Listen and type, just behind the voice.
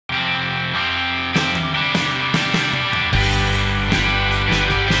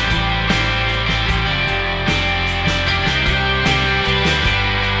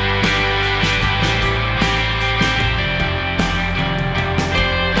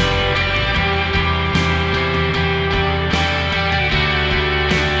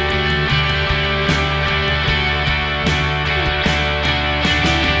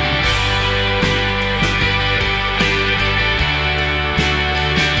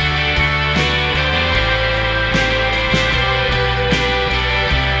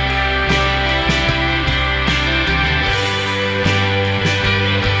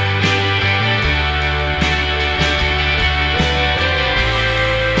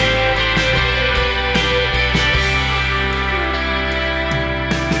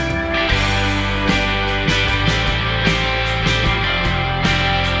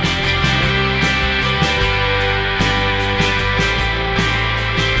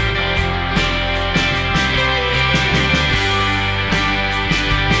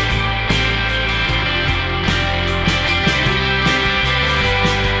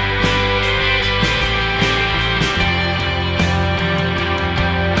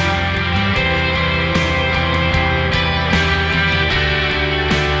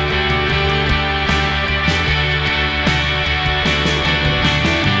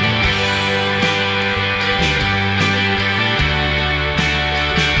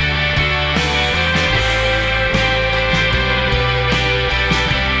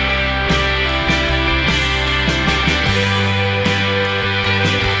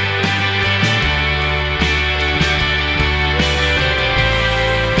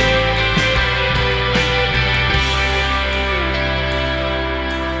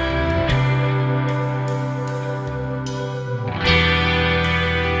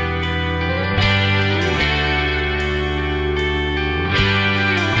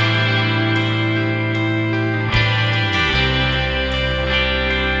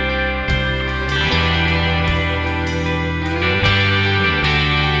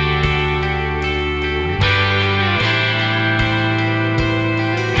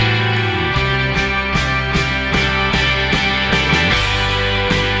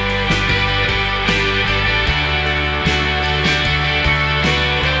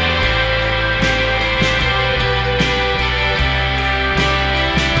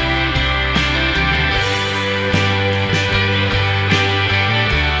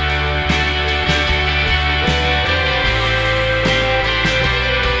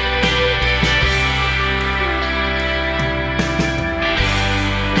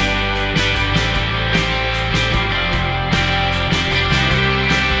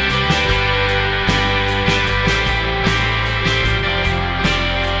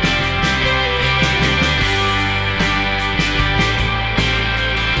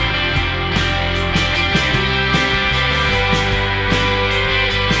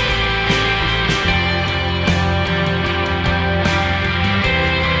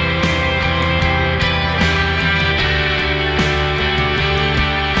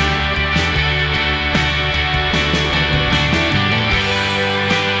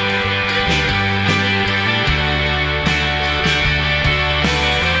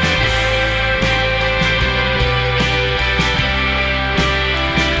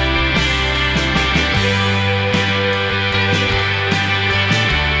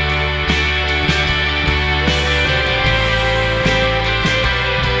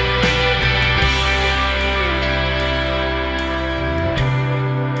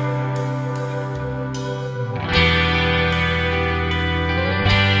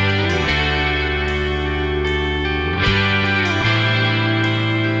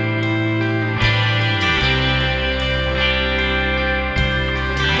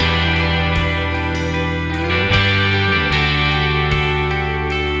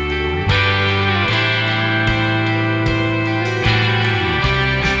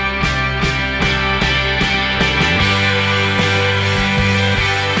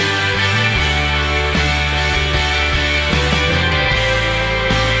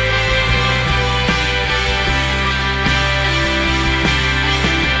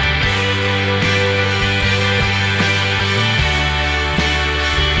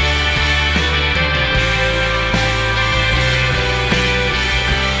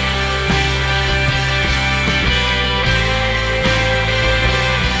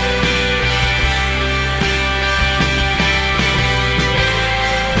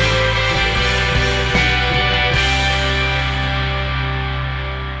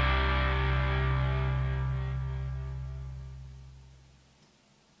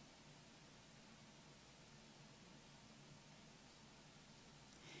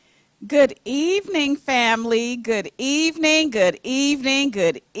Good evening, family. Good evening, good evening,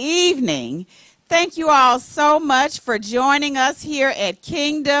 good evening. Thank you all so much for joining us here at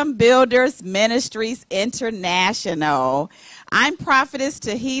Kingdom Builders Ministries International. I'm Prophetess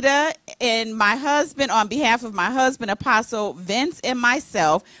Tahita, and my husband, on behalf of my husband, Apostle Vince, and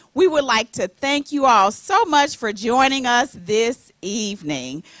myself, we would like to thank you all so much for joining us this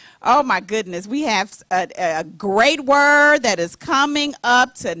evening. Oh my goodness, we have a great word that is coming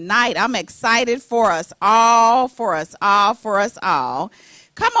up tonight. I'm excited for us all, for us all, for us all.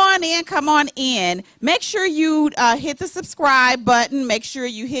 Come on in, come on in. Make sure you hit the subscribe button. Make sure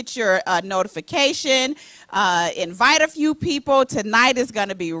you hit your notification. Invite a few people. Tonight is going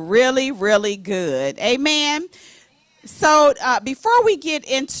to be really, really good. Amen. So before we get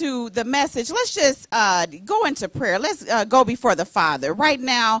into the message, let's just go into prayer. Let's go before the Father right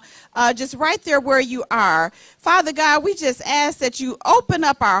now, just right there where you are. Father God, we just ask that you open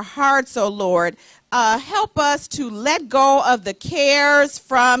up our hearts, oh Lord. Help us to let go of the cares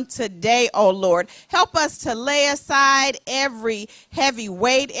from today, oh Lord. Help us to lay aside every heavy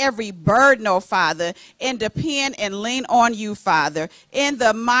weight, every burden, oh Father, and depend and lean on you, Father, in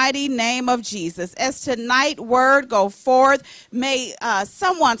the mighty name of Jesus. As tonight word go forth, may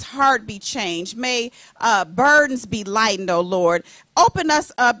someone's heart be changed. May burdens be lightened, oh Lord. Open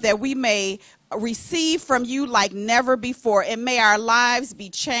us up that we may receive from you like never before, and may our lives be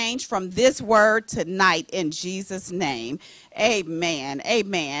changed from this word tonight in Jesus' name. Amen.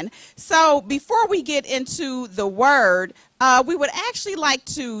 Amen. So before we get into the word, we would actually like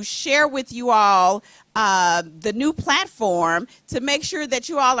to share with you all the new platform to make sure that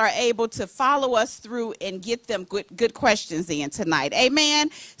you all are able to follow us through and get them good questions in tonight. Amen.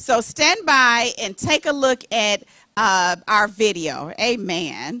 So stand by and take a look at our video.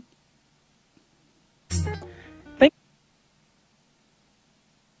 Amen.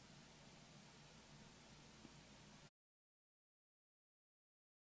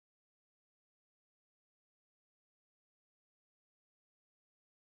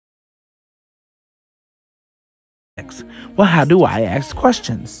 Well, how do I ask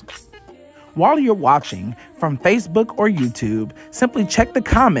questions? While you're watching from Facebook or YouTube, simply check the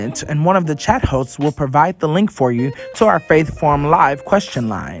comments and one of the chat hosts will provide the link for you to our Faith Forum Live question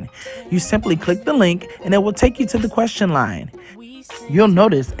line. You simply click the link and it will take you to the question line. You'll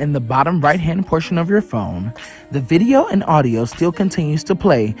notice in the bottom right-hand portion of your phone, the video and audio still continues to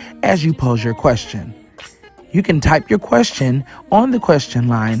play as you pose your question. You can type your question on the question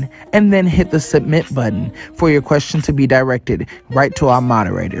line and then hit the submit button for your question to be directed right to our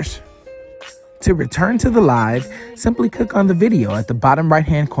moderators. To return to the live, simply click on the video at the bottom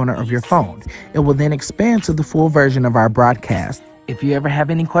right-hand corner of your phone. It will then expand to the full version of our broadcast. If you ever have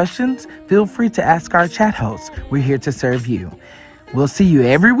any questions, feel free to ask our chat hosts. We're here to serve you. We'll see you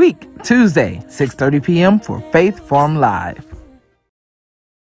every week, Tuesday, 6:30 p.m. for Faith Forum Live.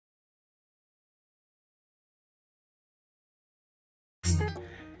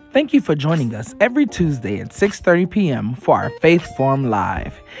 Thank you for joining us every Tuesday at 6:30 p.m. for our Faith Forum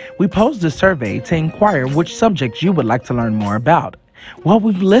Live. We posed a survey to inquire which subjects you would like to learn more about. Well,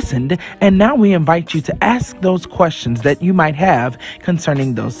 we've listened, and now we invite you to ask those questions that you might have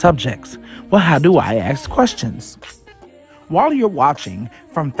concerning those subjects. Well, how do I ask questions? While you're watching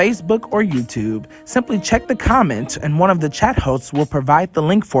from Facebook or YouTube, simply check the comments and one of the chat hosts will provide the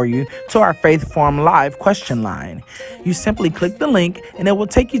link for you to our Faith Forum Live question line. You simply click the link and it will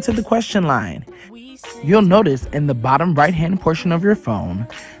take you to the question line. You'll notice in the bottom right-hand portion of your phone,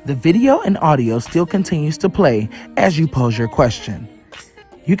 the video and audio still continues to play as you pose your question.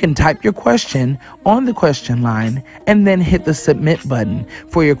 You can type your question on the question line and then hit the submit button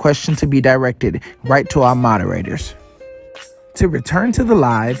for your question to be directed right to our moderators. To return to the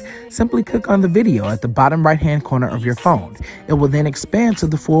live, simply click on the video at the bottom right-hand corner of your phone. It will then expand to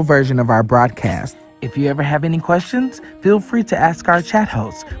the full version of our broadcast. If you ever have any questions, feel free to ask our chat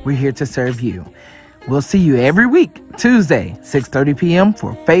hosts. We're here to serve you. We'll see you every week, Tuesday, 6:30 p.m.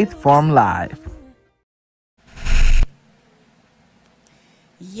 for Faith Forum Live.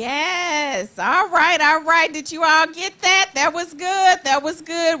 Yes. All right. All right. Did you all get that? That was good. That was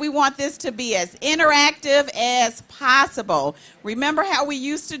good. We want this to be as interactive as possible. Remember how we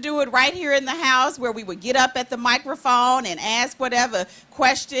used to do it right here in the house where we would get up at the microphone and ask whatever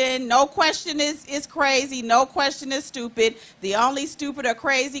question. No question is crazy. No question is stupid. The only stupid or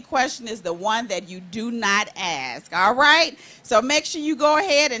crazy question is the one that you do not ask. All right? So make sure you go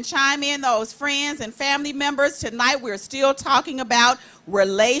ahead and chime in those friends and family members. Tonight we're still talking about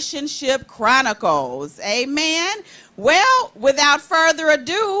Relationship Chronicles. Amen. Well, without further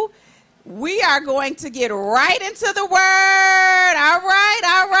ado, we are going to get right into the word. All right,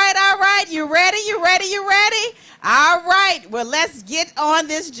 all right, all you ready? All right. Well, let's get on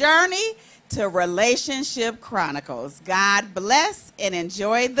this journey to Relationship Chronicles. God bless and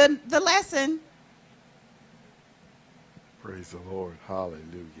enjoy the lesson. Praise the Lord.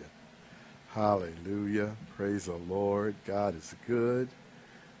 Hallelujah. Hallelujah. Praise the Lord. God is good.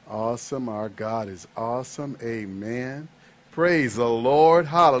 Awesome. Our God is awesome. Amen. Praise the Lord.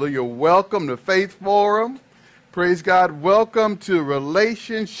 Hallelujah. Welcome to Faith Forum. Praise God. Welcome to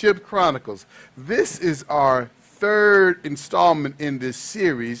Relationship Chronicles. This is our third installment in this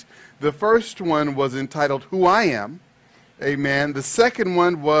series. The first one was entitled Who I Am. Amen. The second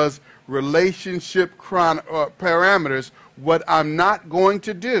one was Relationship Parameters, What I'm Not Going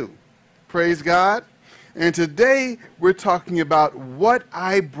to Do. Praise God. And today we're talking about what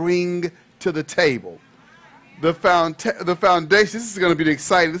I bring to the table. The foundation, this is going to be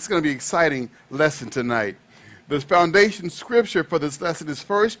an exciting lesson tonight. The foundation scripture for this lesson is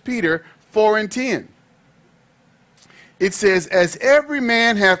 1 Peter 4:10. It says, as every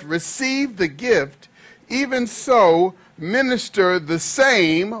man hath received the gift, even so minister the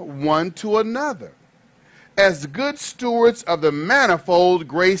same one to another, as good stewards of the manifold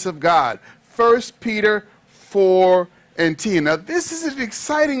grace of God. 1 Peter 4:10. Now this is an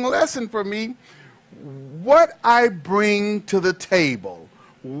exciting lesson for me. What I bring to the table.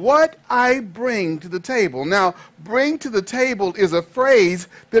 What I bring to the table. Now, bring to the table is a phrase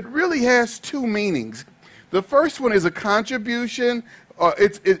that really has two meanings. The first one is a contribution.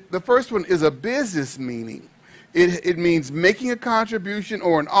 The first one is a business meaning. It means making a contribution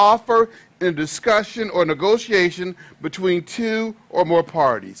or an offer in a discussion or negotiation between two or more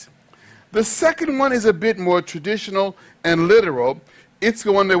parties. The second one is a bit more traditional and literal. It's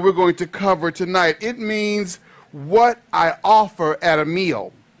the one that we're going to cover tonight. It means what I offer at a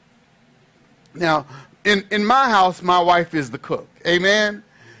meal. Now, in my house, my wife is the cook. Amen?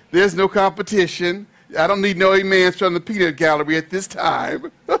 There's no competition. I don't need no amens from the peanut gallery at this time.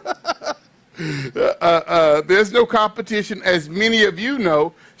 There's no competition. As many of you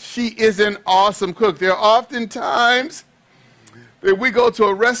know, she is an awesome cook. There are often times that we go to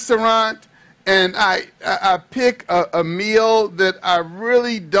a restaurant and I pick a meal that I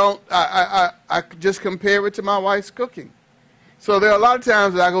really don't, I just compare it to my wife's cooking. So there are a lot of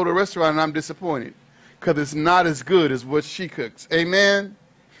times that I go to a restaurant and I'm disappointed because it's not as good as what she cooks. Amen?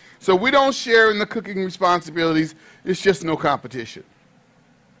 So we don't share in the cooking responsibilities. It's just no competition.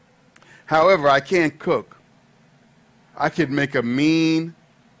 However, I can cook. I can make a mean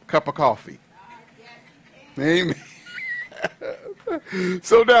cup of coffee. Amen.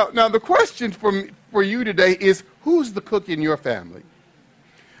 So now the question for you today is, who's the cook in your family?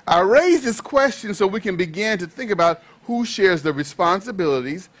 I raise this question so we can begin to think about who shares the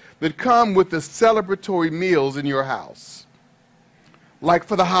responsibilities that come with the celebratory meals in your house. Like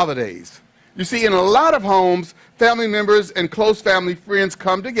for the holidays. You see, in a lot of homes, family members and close family friends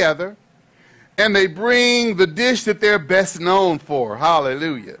come together and they bring the dish that they're best known for.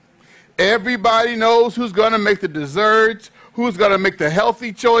 Hallelujah. Everybody knows who's going to make the desserts, who's going to make the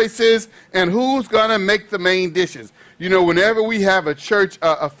healthy choices, and who's going to make the main dishes. You know, whenever we have a church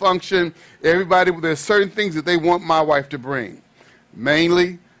a function, there's certain things that they want my wife to bring.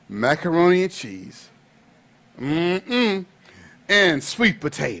 Mainly macaroni and cheese. And sweet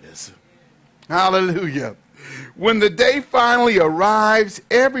potatoes. Hallelujah. When the day finally arrives,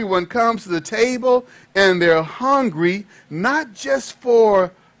 everyone comes to the table and they're hungry, not just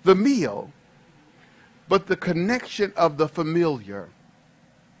for the meal, but the connection of the familiar.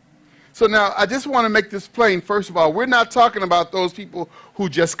 So now, I just want to make this plain. First of all, we're not talking about those people who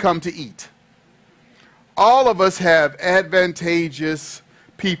just come to eat. All of us have advantageous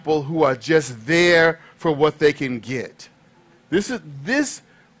people who are just there for what they can get.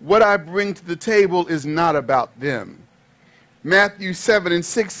 What I bring to the table is not about them. Matthew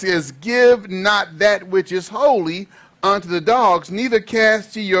 7:6 says, give not that which is holy unto the dogs, neither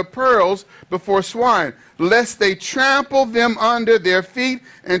cast ye your pearls before swine, lest they trample them under their feet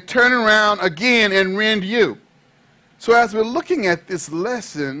and turn around again and rend you. So as we're looking at this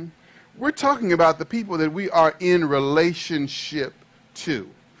lesson, we're talking about the people that we are in relationship to.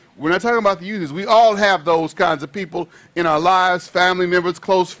 We're not talking about the users. We all have those kinds of people in our lives, family members,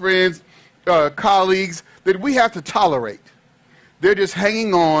 close friends, colleagues, that we have to tolerate. They're just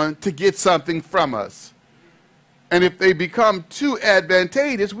hanging on to get something from us. And if they become too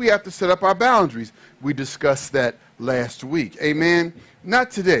advantageous, we have to set up our boundaries. We discussed that last week. Amen?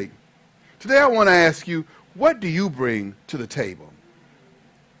 Not today. Today I want to ask you, what do you bring to the table?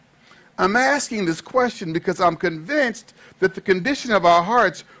 I'm asking this question because I'm convinced that the condition of our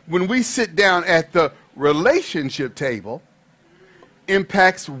hearts when we sit down at the relationship table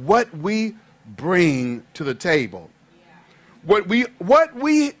impacts what we bring to the table. What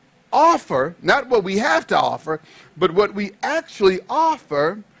we offer, not what we have to offer, but what we actually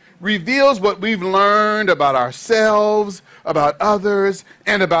offer reveals what we've learned about ourselves, about others,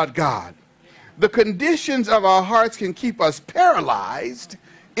 and about God. The conditions of our hearts can keep us paralyzed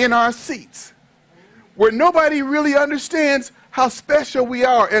in our seats, where nobody really understands how special we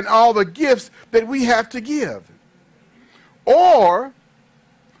are and all the gifts that we have to give. Or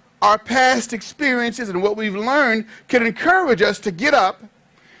our past experiences and what we've learned can encourage us to get up,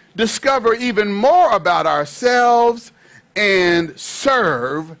 discover even more about ourselves, and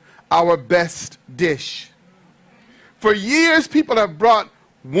serve our best dish. For years, people have brought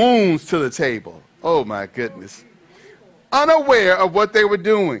wounds to the table. Oh my goodness. Unaware of what they were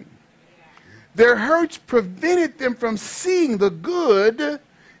doing. Their hurts prevented them from seeing the good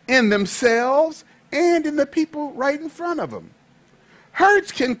in themselves and in the people right in front of them.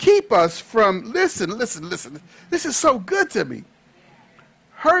 Hurts can keep us from, listen, this is so good to me.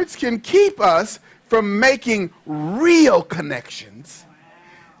 Hurts can keep us from making real connections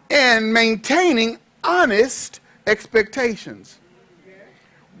and maintaining honest expectations.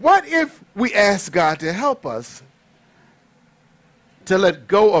 What if we ask God to help us to let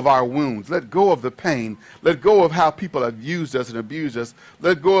go of our wounds, let go of the pain, let go of how people have used us and abused us,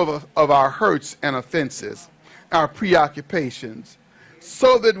 let go of our hurts and offenses, our preoccupations,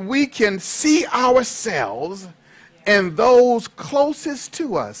 so that we can see ourselves and those closest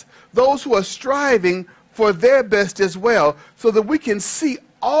to us, those who are striving for their best as well, so that we can see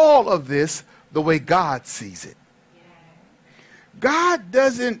all of this the way God sees it. God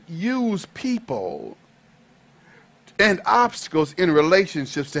doesn't use people and obstacles in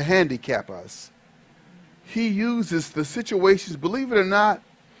relationships to handicap us. He uses the situations, believe it or not,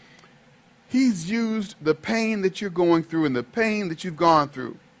 He's used the pain that you're going through and the pain that you've gone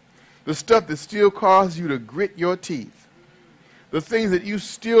through, the stuff that still causes you to grit your teeth, the things that you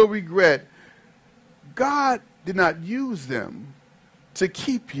still regret. God did not use them to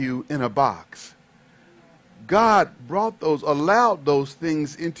keep you in a box. God allowed those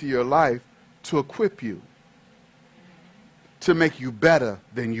things into your life to equip you, to make you better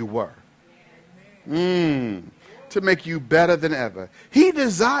than you were. To make you better than ever. He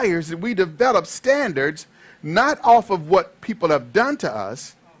desires that we develop standards not off of what people have done to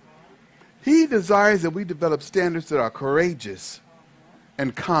us. He desires that we develop standards that are courageous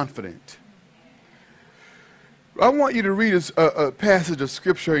and confident. I want you to read a passage of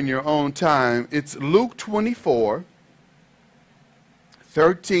scripture in your own time. It's Luke 24,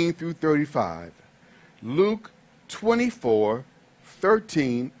 13 through 35. Luke 24,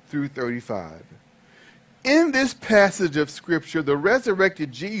 13 through 35. In this passage of scripture, the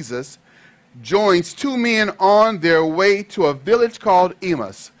resurrected Jesus joins two men on their way to a village called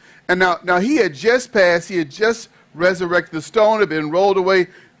Emmaus. And now he had just passed, he had just resurrected, the stone had been rolled away.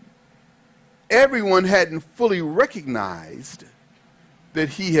 Everyone hadn't fully recognized that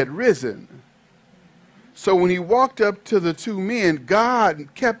he had risen. So when he walked up to the two men, God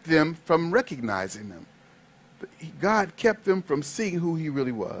kept them from recognizing them. God kept them from seeing who he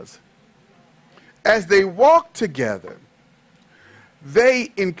really was. As they walked together,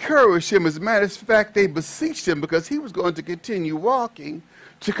 they encouraged him. As a matter of fact, they beseeched him, because he was going to continue walking,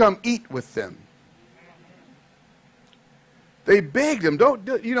 to come eat with them. They begged him,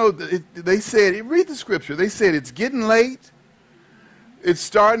 they said, read the scripture. They said, it's getting late. It's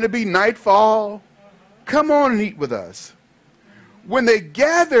starting to be nightfall. Come on and eat with us. When they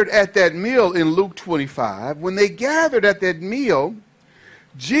gathered at that meal in Luke 25, when they gathered at that meal,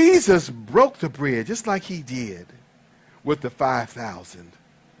 Jesus broke the bread just like he did with the 5,000.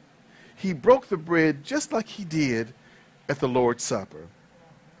 He broke the bread just like he did at the Lord's Supper.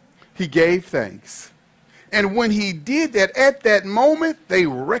 He gave thanks. And when he did that, at that moment, they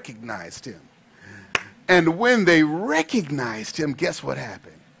recognized him. And when they recognized him, guess what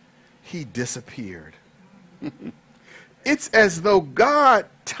happened? He disappeared. It's as though God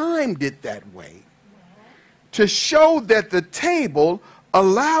timed it that way to show that the table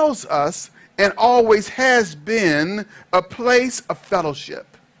allows us and always has been a place of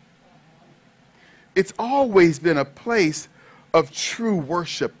fellowship. It's always been a place of true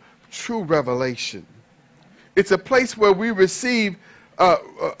worship, true revelation. It's a place where we receive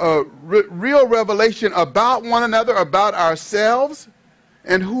real revelation about one another, about ourselves,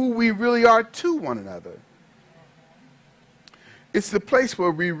 and who we really are to one another. It's the place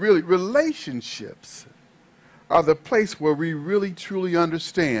where relationships are the place where we really truly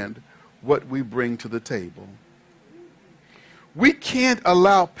understand what we bring to the table. We can't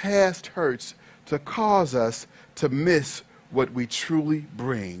allow past hurts to cause us to miss what we truly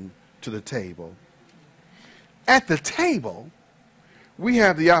bring to the table. At the table, we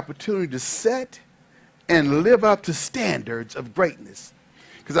have the opportunity to set and live up to standards of greatness.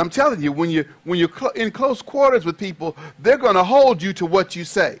 Because I'm telling you, when you're in close quarters with people, they're going to hold you to what you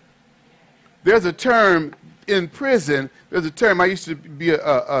say. There's a term in prison, I used to be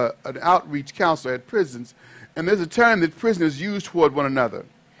an outreach counselor at prisons, and there's a term that prisoners use toward one another.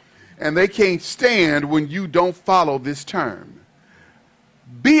 And they can't stand when you don't follow this term.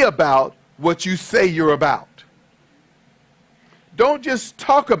 Be about what you say you're about. Don't just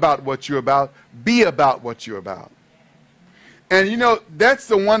talk about what you're about, be about what you're about. And you know, that's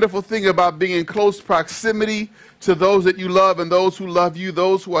the wonderful thing about being in close proximity to those that you love and those who love you,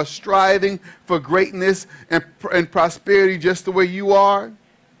 those who are striving for greatness and prosperity just the way you are.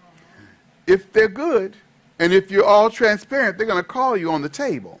 If they're good, and if you're all transparent, they're going to call you on the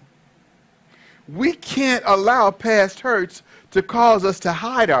table. We can't allow past hurts to cause us to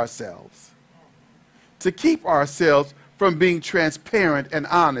hide ourselves, to keep ourselves from being transparent and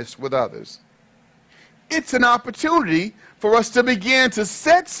honest with others. It's an opportunity for us to begin to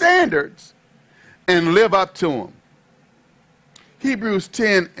set standards and live up to them. Hebrews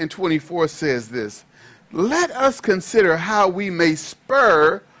 10:24 says this, "Let us consider how we may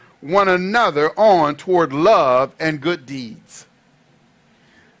spur one another on toward love and good deeds."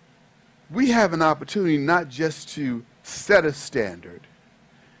 We have an opportunity not just to set a standard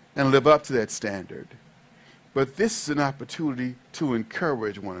and live up to that standard, but this is an opportunity to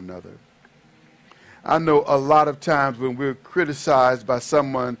encourage one another. I know a lot of times when we're criticized by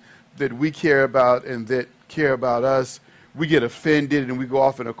someone that we care about and that care about us, we get offended and we go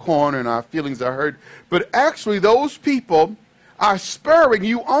off in a corner and our feelings are hurt. But actually those people are spurring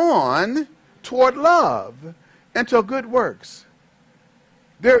you on toward love and to good works.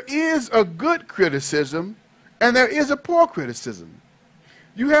 There is a good criticism and there is a poor criticism.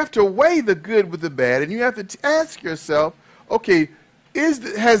 You have to weigh the good with the bad, and you have to ask yourself, okay,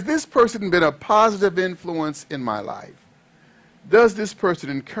 has this person been a positive influence in my life? Does this person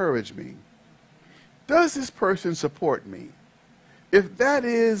encourage me? Does this person support me? If that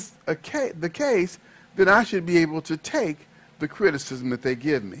is the case, then I should be able to take the criticism that they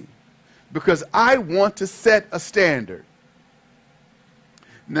give me, because I want to set a standard.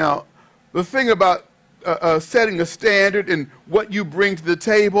 Now, the thing about setting a standard and what you bring to the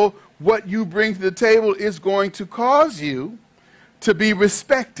table is going to cause you to be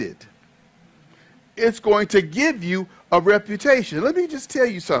respected. It's going to give you a reputation. Let me just tell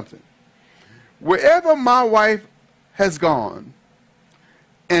you something. Wherever my wife has gone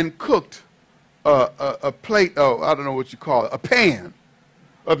and cooked a plate, I don't know what you call it, a pan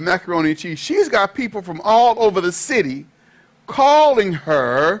of macaroni and cheese, she's got people from all over the city calling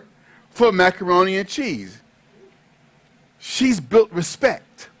her for macaroni and cheese. She's built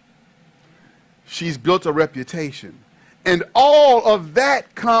respect. She's built a reputation. And all of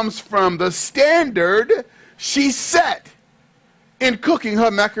that comes from the standard she set in cooking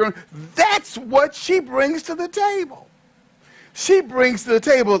her macaroni. That's what she brings to the table. She brings to the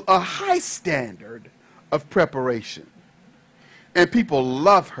table a high standard of preparation. And people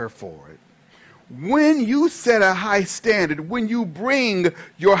love her for it. When you set a high standard, when you bring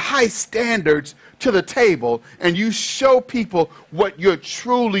your high standards to the table and you show people what you're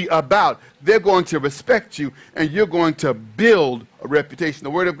truly about, they're going to respect you and you're going to build a reputation.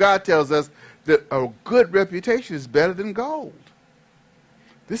 The Word of God tells us that a good reputation is better than gold.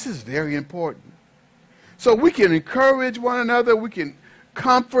 This is very important. So we can encourage one another, we can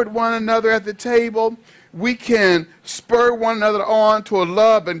comfort one another at the table, we can spur one another on toward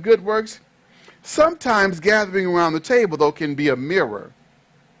love and good works. Sometimes gathering around the table, though, can be a mirror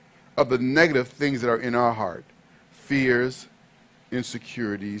of the negative things that are in our heart. Fears,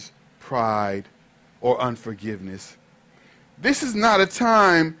 insecurities, pride, or unforgiveness. This is not a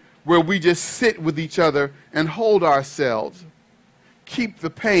time where we just sit with each other and hold ourselves, keep the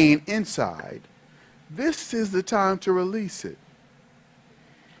pain inside. This is the time to release it.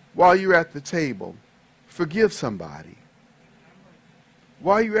 While you're at the table, forgive somebody.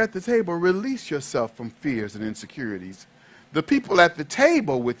 While you're at the table, release yourself from fears and insecurities. The people at the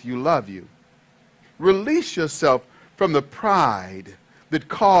table with you love you. Release yourself from the pride that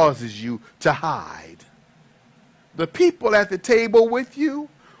causes you to hide. The people at the table with you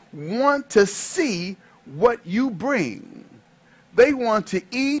want to see what you bring. They want to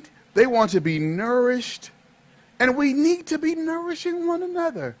eat, they want to be nourished, and we need to be nourishing one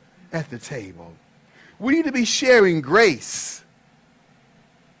another at the table. We need to be sharing grace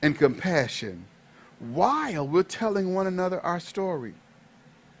and compassion while we're telling one another our story.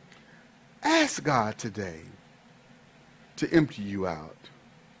 Ask God today to empty you out.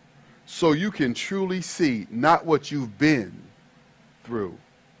 so you can truly see not what you've been through,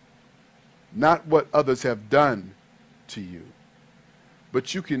 not what others have done to you,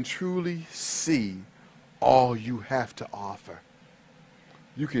 but you can truly see all you have to offer.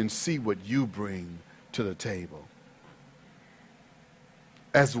 You can see what you bring to the table,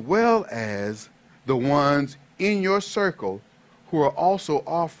 as well as the ones in your circle who are also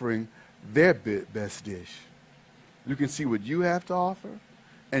offering their best dish. You can see what you have to offer,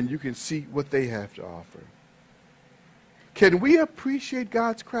 and you can see what they have to offer. Can we appreciate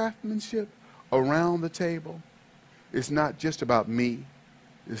God's craftsmanship around the table? It's not just about me.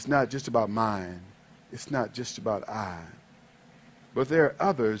 It's not just about mine. It's not just about I. But there are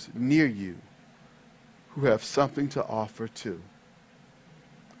others near you who have something to offer too.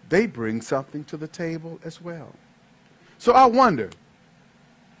 They bring something to the table as well. So I wonder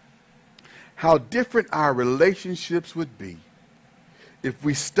how different our relationships would be if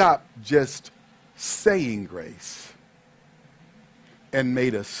we stopped just saying grace and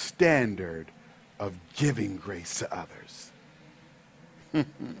made a standard of giving grace to others. So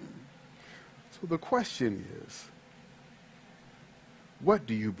the question is, what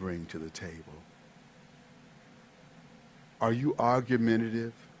do you bring to the table? Are you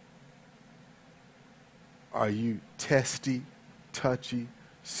argumentative? Are you testy, touchy,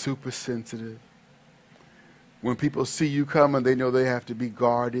 super sensitive? When people see you coming, they know they have to be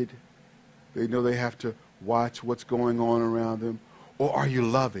guarded. They know they have to watch what's going on around them. Or are you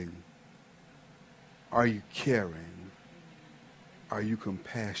loving? Are you caring? Are you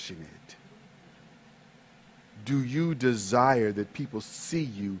compassionate? Do you desire that people see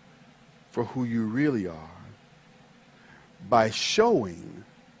you for who you really are by showing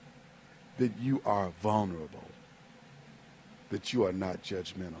that you are vulnerable, that you are not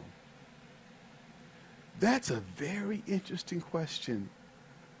judgmental? That's a very interesting question.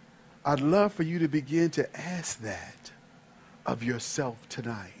 I'd love for you to begin to ask that of yourself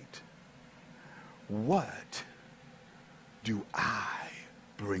tonight. What do I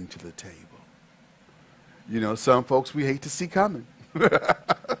bring to the table? You know, some folks we hate to see coming.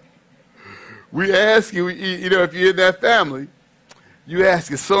 We ask you, you know, if you're in that family, you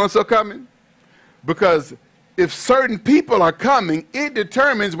ask, is so-and-so coming? Because if certain people are coming, it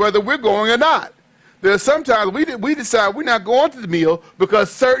determines whether we're going or not. There's sometimes we decide we're not going to the meal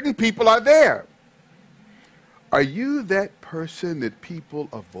because certain people are there. Are you that person that people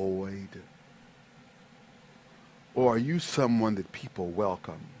avoid? Or are you someone that people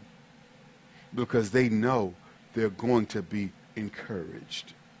welcome because they know they're going to be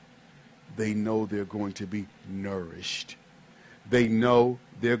encouraged? They know they're going to be nourished. They know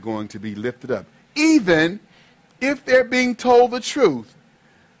they're going to be lifted up. Even if they're being told the truth,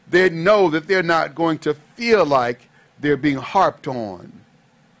 they know that they're not going to feel like they're being harped on.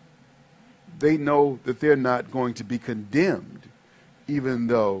 They know that they're not going to be condemned, even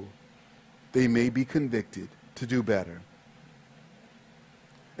though they may be convicted to do better.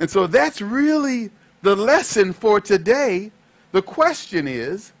 And so that's really the lesson for today. The question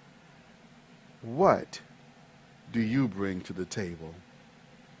is, what do you bring to the table?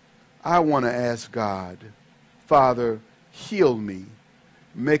 I want to ask God, Father, heal me,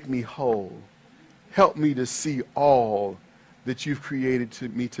 make me whole, help me to see all that you've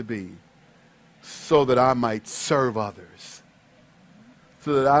created me to be, so that I might serve others,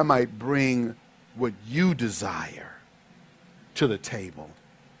 so that I might bring what you desire to the table,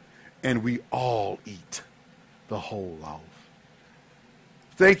 and we all eat the whole loaf.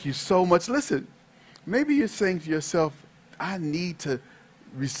 Thank you so much. Listen, maybe you're saying to yourself, I need to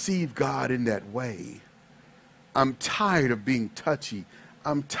receive God in that way. I'm tired of being touchy.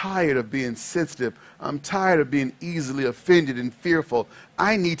 I'm tired of being sensitive. I'm tired of being easily offended and fearful.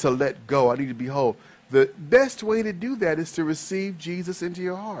 I need to let go. I need to be whole. The best way to do that is to receive Jesus into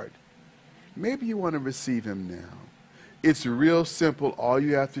your heart. Maybe you want to receive him now. It's real simple. All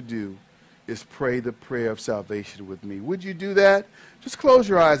you have to do is pray the prayer of salvation with me. Would you do that? Just close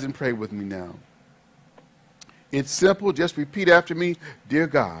your eyes and pray with me now. It's simple. Just repeat after me. Dear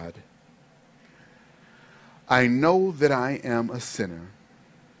God, I know that I am a sinner,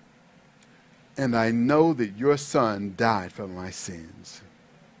 and I know that your Son died for my sins.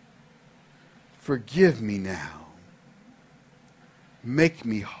 Forgive me now. Make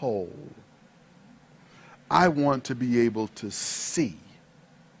me whole. I want to be able to see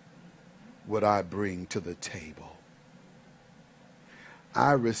what I bring to the table.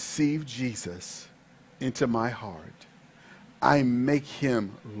 I receive Jesus into my heart. I make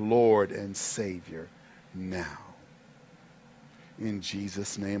him Lord and Savior now. In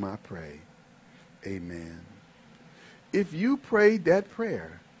Jesus' name I pray. Amen. If you prayed that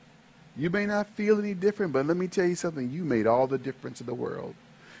prayer, You may not feel any different, but let me tell you something. You made all the difference in the world.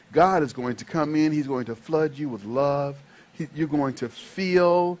 God is going to come in. He's going to flood you with love. You're going to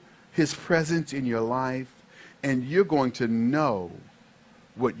feel his presence in your life, and you're going to know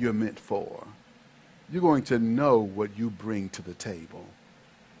what you're meant for. You're going to know what you bring to the table,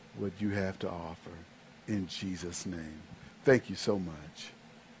 what you have to offer, in Jesus' name. Thank you so much.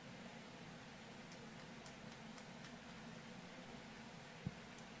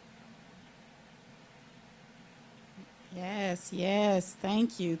 Yes, yes.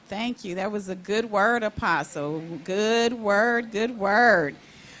 Thank you. Thank you. That was a good word, Apostle. Good word, good word.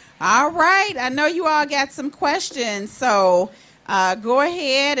 All right. I know you all got some questions, so go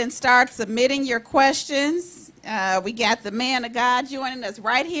ahead and start submitting your questions. We got the man of God joining us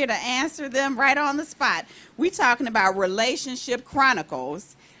right here to answer them right on the spot. We're talking about Relationship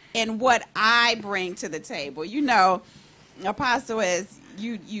Chronicles and what I bring to the table. You know, Apostle, as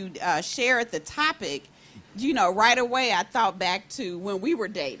you shared the topic, you know, right away I thought back to when we were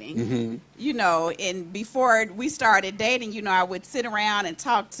dating, Mm-hmm. you know, and before we started dating, you know, I would sit around and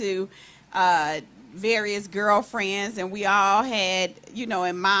talk to various girlfriends, and we all had, you know,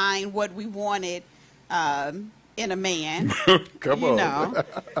 in mind what we wanted in a man. Come you on. know,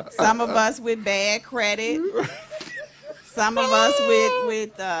 some of us with bad credit, some of us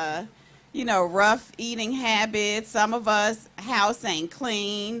with you know, rough eating habits, some of us house ain't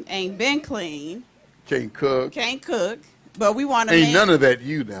clean, ain't been clean. Can't cook. Can't cook, but we want to. Ain't none of that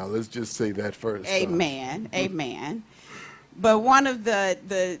you now. Let's just say that first. Amen. Amen. But one of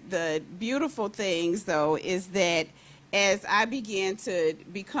the beautiful things, though, is that as I began to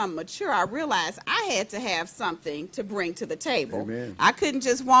become mature, I realized I had to have something to bring to the table. Amen. I couldn't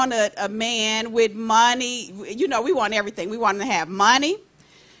just want a man with money. You know, we want everything. We want him to have money.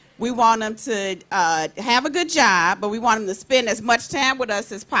 We want him to have a good job, but we want him to spend as much time with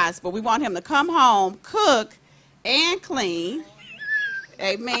us as possible. We want him to come home, cook, and clean.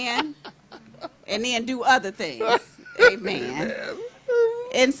 Amen. And then do other things. Amen.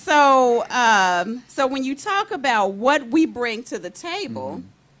 And so, so when you talk about what we bring to the table,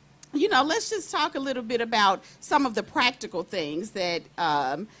 you know, let's just talk a little bit about some of the practical things that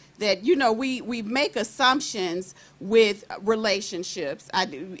that, you know, we make assumptions with relationships.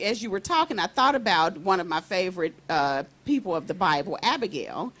 As you were talking, I thought about one of my favorite people of the Bible,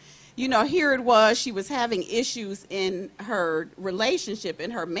 Abigail. You know, here it was, she was having issues in her relationship,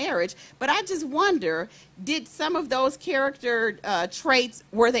 in her marriage, but I just wonder, did some of those character traits,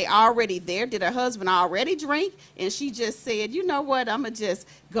 were they already there? Did her husband already drink? And she just said, you know what, I'm going to just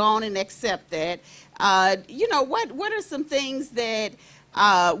go on and accept that. You know, what are some things that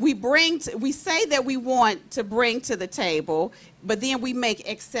we say that we want to bring to the table, but then we make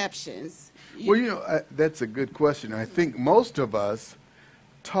exceptions? Well, you know, that's a good question. I think most of us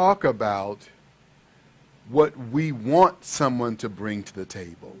talk about what we want someone to bring to the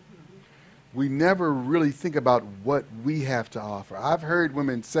table. We never really think about what we have to offer. I've heard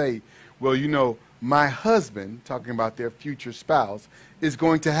women say, well, you know, my husband, talking about their future spouse, is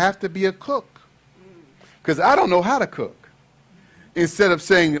going to have to be a cook because I don't know how to cook. Instead of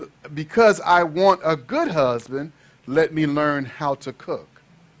saying, because I want a good husband, let me learn how to cook.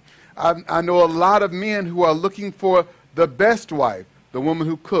 I know a lot of men who are looking for the best wife, the woman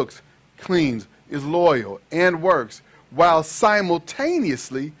who cooks, cleans, is loyal, and works, while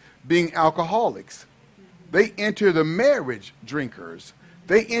simultaneously being alcoholics. They enter the marriage drinkers.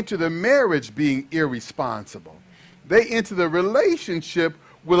 They enter the marriage being irresponsible. They enter the relationship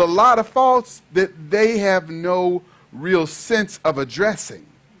with a lot of faults that they have no real sense of addressing.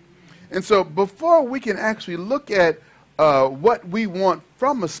 And so before we can actually look at what we want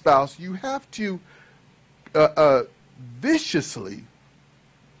from a spouse, you have to viciously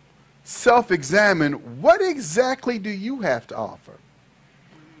self-examine, what exactly do you have to offer?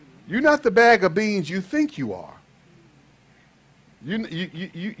 You're not the bag of beans you think you are.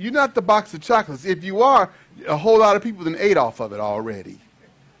 You're not the box of chocolates. If you are, a whole lot of people ate off of it already.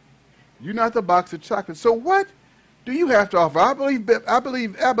 You're not the box of chocolates. So what do you have to offer? I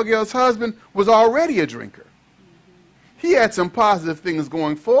believe Abigail's husband was already a drinker. He had some positive things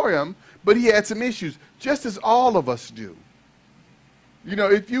going for him, but he had some issues, just as all of us do. You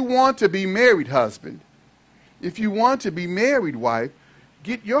know, if you want to be married husband, if you want to be married wife,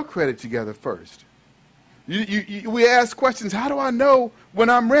 get your credit together first. We ask questions, how do I know when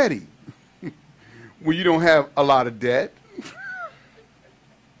I'm ready? When you don't have a lot of debt,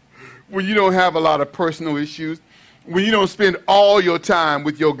 when you don't have a lot of personal issues, when you don't spend all your time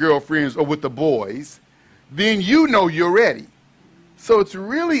with your girlfriends or with the boys, then you know you're ready. So it's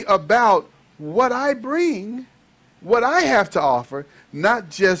really about what I bring what I have to offer, not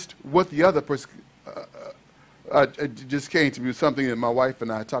just what the other person. It just came to me, something that my wife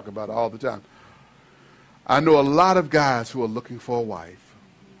and I talk about all the time. I know a lot of guys who are looking for a wife.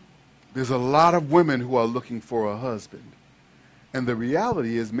 There's a lot of women who are looking for a husband. And the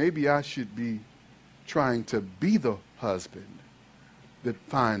reality is maybe I should be trying to be the husband that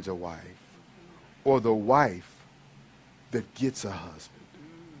finds a wife, or the wife that gets a husband.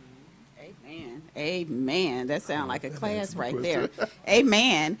 Amen. Amen. That sounds like a class right there.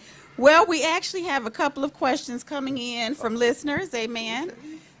 Amen. Well, we actually have a couple of questions coming in from listeners. Amen.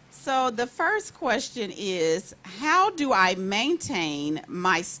 So the first question is, how do I maintain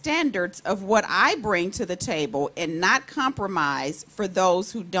my standards of what I bring to the table and not compromise for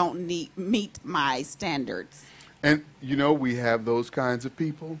those who don't meet my standards? And, you know, we have those kinds of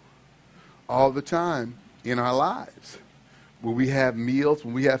people all the time in our lives. When we have meals,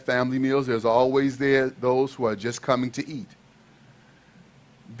 when we have family meals, there's always those who are just coming to eat.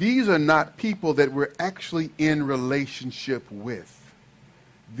 These are not people that we're actually in relationship with.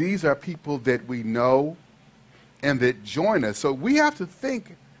 These are people that we know and that join us. So we have to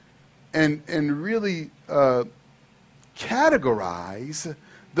think and really categorize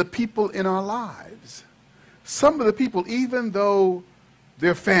the people in our lives. Some of the people, even though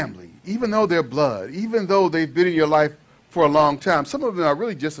they're family, even though they're blood, even though they've been in your life for a long time, some of them are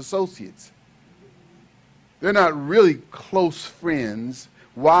really just associates. They're not really close friends.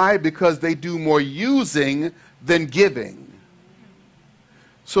 Why? Because they do more using than giving.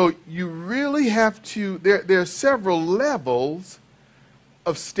 So you really have to, there are several levels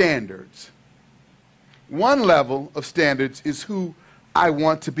of standards. One level of standards is who I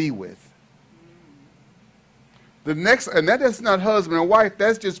want to be with. The next, and that's not husband and wife,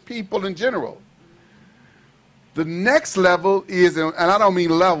 that's just people in general. The next level is, and I don't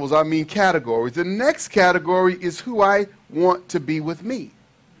mean levels, I mean categories. The next category is who I want to be with me.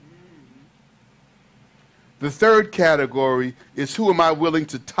 The third category is who am I willing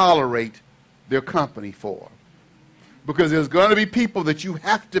to tolerate their company for? Because there's going to be people that you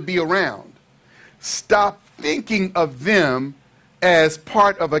have to be around. Stop thinking of them as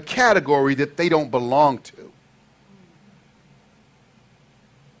part of a category that they don't belong to.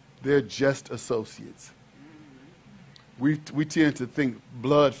 They're just associates. We tend to think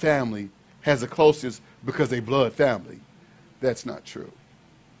blood family has a closeness because they blood family. That's not true.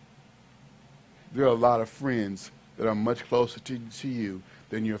 There are a lot of friends that are much closer to you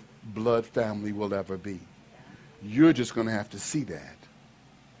than your blood family will ever be. You're just going to have to see that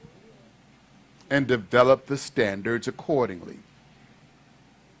and develop the standards accordingly.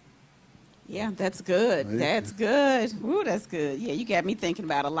 Yeah, that's good. That's good. Ooh, that's good. Yeah, you got me thinking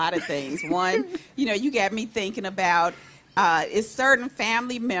about a lot of things. One, you got me thinking about it's certain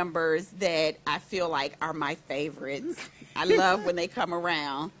family members that I feel like are my favorites. I love when they come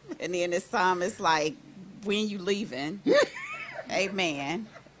around. And then there's some, it's like, when you leaving? Amen.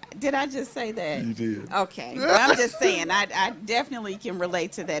 Did I just say that? You did. Okay. Well, I'm just saying, I definitely can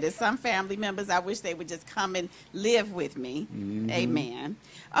relate to that. As some family members, I wish they would just come and live with me. Mm-hmm. Amen.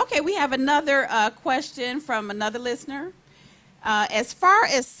 Okay, we have another question from another listener. As far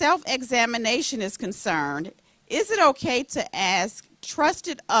as self-examination is concerned, is it okay to ask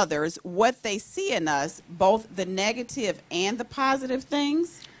trusted others what they see in us, both the negative and the positive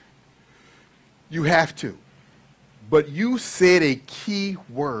things? You have to. But you said a key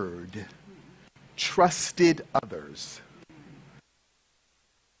word, trusted others.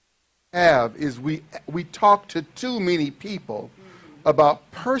 We talk to too many people about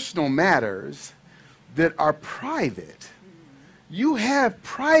personal matters that are private. You have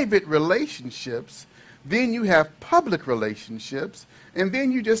private relationships, then you have public relationships, and then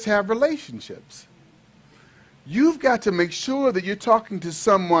you just have relationships. You've got to make sure that you're talking to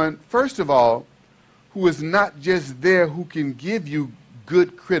someone, first of all, who is not just there who can give you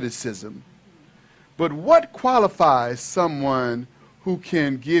good criticism, but what qualifies someone who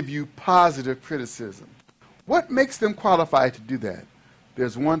can give you positive criticism? What makes them qualified to do that?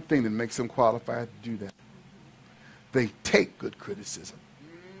 There's one thing that makes them qualified to do that. They take good criticism.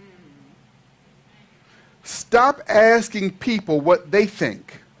 Stop asking people what they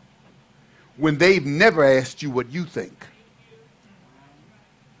think when they've never asked you what you think.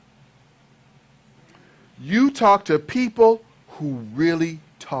 You talk to people who really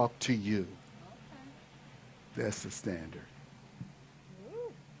talk to you. That's the standard.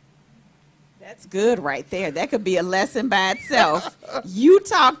 That's good right there. That could be a lesson by itself. You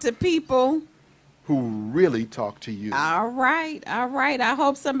talk to people who really talk to you. All right. All right. I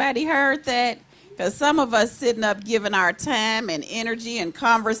hope somebody heard that, because some of us sitting up giving our time and energy and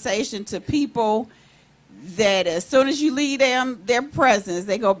conversation to people that as soon as you leave them their presence,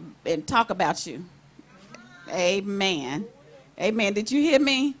 they go and talk about you. Amen. Amen. Did you hear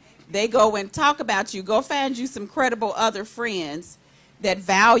me? They go and talk about you. Go find you some credible other friends that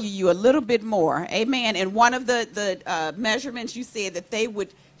value you a little bit more. Amen. And one of the measurements you said that they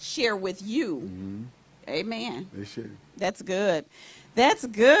would share with you. Mm-hmm. Amen. They should. That's good. That's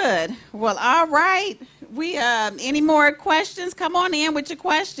good. Well, all right. We any more questions? Come on in with your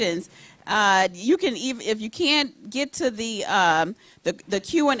questions. You can even, if you can't get to the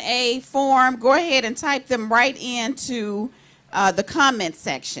Q&A form, go ahead and type them right into the comment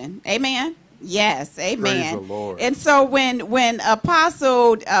section. Amen. Yes, amen. Praise the Lord. And so when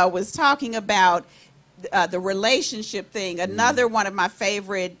Apostle was talking about the relationship thing, another one of my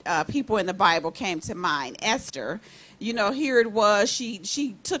favorite people in the Bible came to mind, Esther. You know, here it was,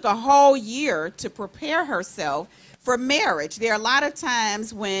 she took a whole year to prepare herself for marriage. There are a lot of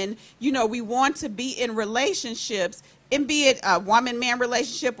times when, you know, we want to be in relationships, and be it a woman-man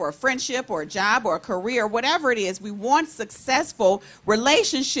relationship or a friendship or a job or a career, whatever it is, we want successful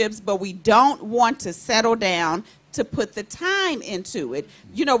relationships, but we don't want to settle down to put the time into it.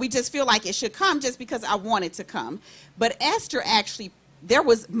 You know, we just feel like it should come just because I want it to come. But Esther actually, there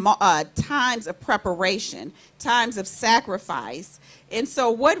was times of preparation, times of sacrifice. And so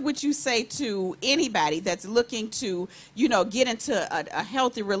what would you say to anybody that's looking to, you know, get into a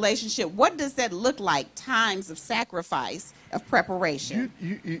healthy relationship? What does that look like, times of sacrifice, of preparation?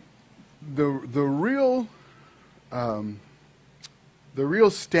 The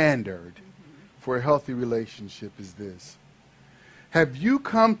real standard for a healthy relationship is this. Have you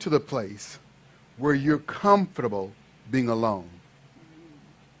come to the place where you're comfortable being alone?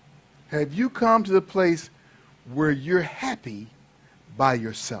 Have you come to the place where you're happy by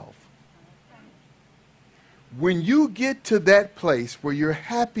yourself? When you get to that place where you're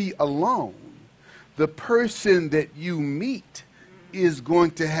happy alone, the person that you meet is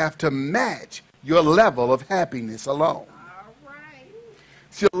going to have to match your level of happiness alone.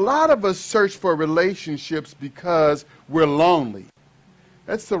 See, a lot of us search for relationships because we're lonely.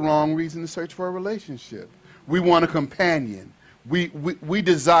 That's the wrong reason to search for a relationship. We want a companion. We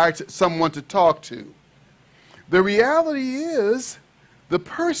desire someone to talk to. The reality is, the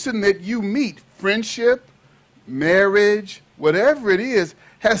person that you meet, friendship, marriage, whatever it is,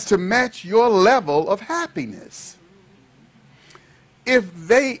 has to match your level of happiness. If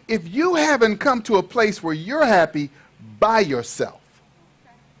you haven't come to a place where you're happy by yourself,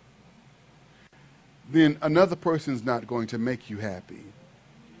 then another person's not going to make you happy.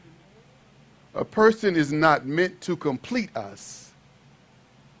 A person is not meant to complete us.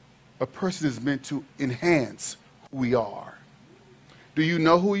 A person is meant to enhance who we are. Do you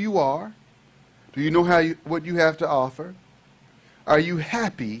know who you are? Do you know what you have to offer? Are you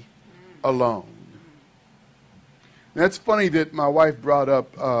happy alone? That's funny that my wife brought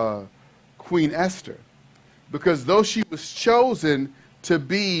up Queen Esther, because though she was chosen to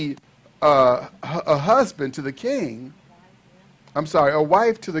be a husband to the king, a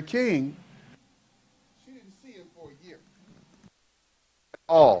wife to the king, she didn't see him for a year.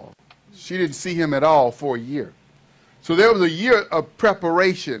 She didn't see him at all for a year. So there was a year of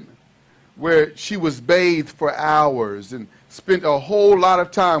preparation where she was bathed for hours and spent a whole lot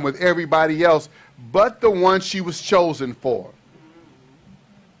of time with everybody else but the one she was chosen for.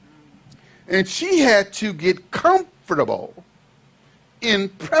 And she had to get comfortable in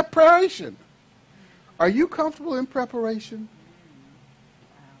preparation. Are you comfortable in preparation?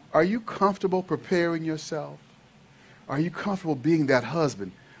 Are you comfortable preparing yourself? Are you comfortable being that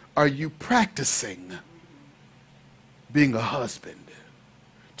husband? Are you practicing being a husband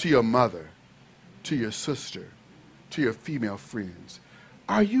to your mother, to your sister, to your female friends?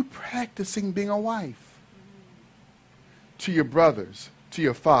 Are you practicing being a wife to your brothers, to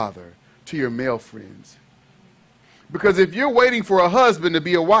your father, to your male friends? Because if you're waiting for a husband to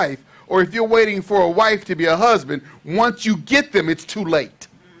be a wife, or if you're waiting for a wife to be a husband, once you get them, it's too late.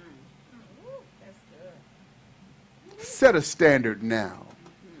 Set a standard now.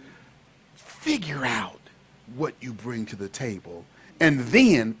 Figure out what you bring to the table, and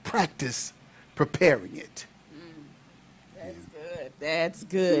then practice preparing it. That's good. That's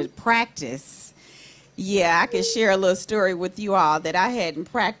good. Practice. Yeah, I can share a little story with you all that I hadn't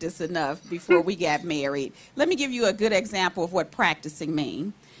practiced enough before we got married. Let me give you a good example of what practicing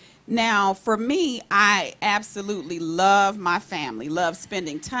means. Now, for me, I absolutely love my family, love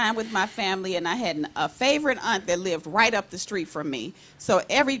spending time with my family, and I had a favorite aunt that lived right up the street from me. So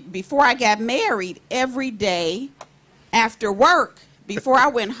before I got married, every day after work, before I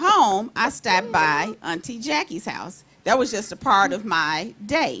went home, I stopped by Auntie Jackie's house. That was just a part of my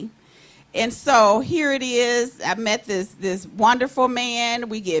day. And so here it is. I met this wonderful man.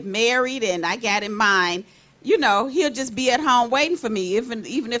 We get married, and I got in mind, you know, he'll just be at home waiting for me,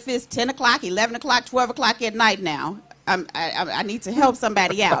 even if it's 10 o'clock, 11 o'clock, 12 o'clock at night now. I need to help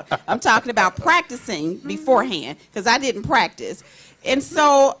somebody out. I'm talking about practicing beforehand, because I didn't practice. And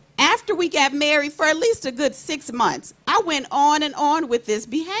so after we got married, for at least a good 6 months, I went on and on with this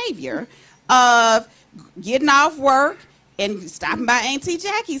behavior of getting off work and stopping by Auntie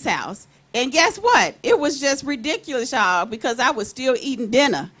Jackie's house. And guess what? It was just ridiculous, y'all, because I was still eating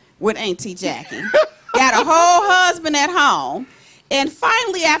dinner with Auntie Jackie. Got a whole husband at home. And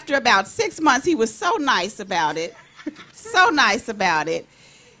finally, after about 6 months, he was so nice about it. So nice about it.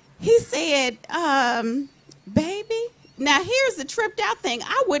 He said, baby, now here's the tripped out thing.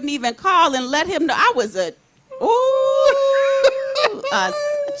 I wouldn't even call and let him know. I was such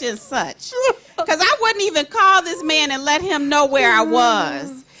and such. Because I wouldn't even call this man and let him know where I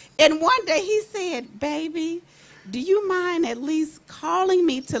was. And one day he said, baby, do you mind at least calling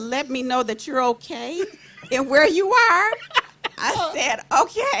me to let me know that you're okay and where you are? I said,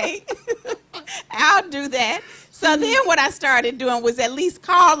 okay, I'll do that. So then what I started doing was at least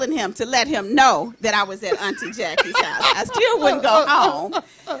calling him to let him know that I was at Auntie Jackie's house. I still wouldn't go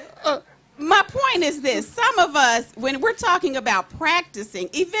home. My point is this. Some of us, when we're talking about practicing,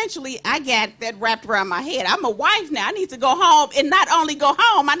 eventually I got that wrapped around my head. I'm a wife now. I need to go home, and not only go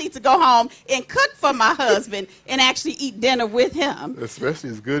home, I need to go home and cook for my husband and actually eat dinner with him.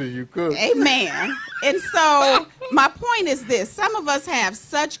 Especially as good as you cook. Amen. And so my point is this. Some of us have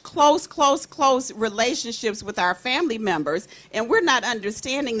such close relationships with our family members, and we're not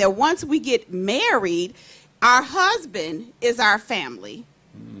understanding that once we get married, our husband is our family.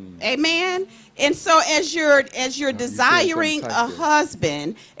 Amen. And so as you're desiring a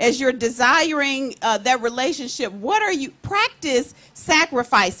husband, as you're desiring that relationship, what are you practice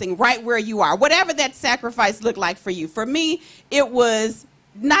sacrificing right where you are? Whatever that sacrifice looked like for you. For me, it was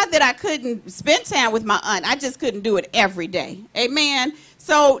not that I couldn't spend time with my aunt. I just couldn't do it every day. Amen.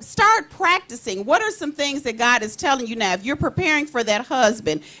 So start practicing. What are some things that God is telling you now? If you're preparing for that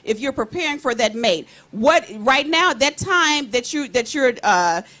husband, if you're preparing for that mate, what right now, that time that you're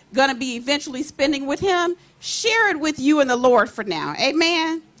going to be eventually spending with him, share it with you and the Lord for now.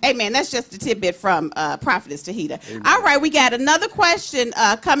 Amen. Amen. That's just a tidbit from Prophetess Tahita. Amen. All right, we got another question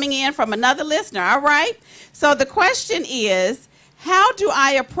coming in from another listener. All right. So the question is, how do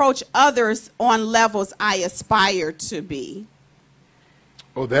I approach others on levels I aspire to be?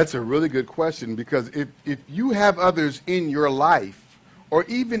 Oh, that's a really good question, because if you have others in your life or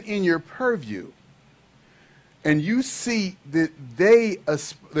even in your purview, and you see that they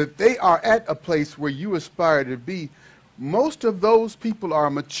are at a place where you aspire to be, most of those people are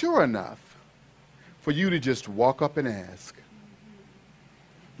mature enough for you to just walk up and ask.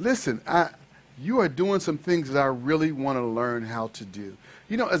 Listen, you are doing some things that I really want to learn how to do.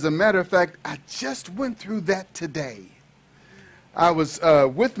 You know, as a matter of fact, I just went through that today. I was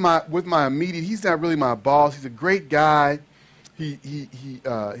with my immediate. He's not really my boss. He's a great guy.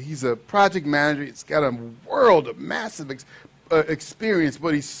 He's a project manager. He's got a world of massive experience,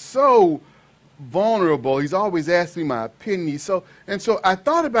 but he's so vulnerable. He's always asking me my opinion. So I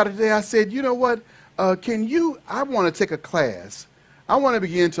thought about it today. I said, you know what? I want to take a class. I want to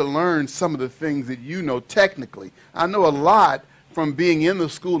begin to learn some of the things that you know technically. I know a lot from being in the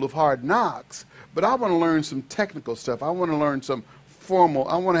school of hard knocks, but I want to learn some technical stuff. I want to learn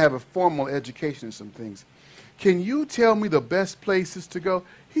I want to have a formal education in some things. Can you tell me the best places to go?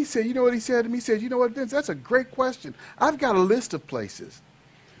 He said, you know what he said to me? He said, you know what, Vince, that's a great question. I've got a list of places.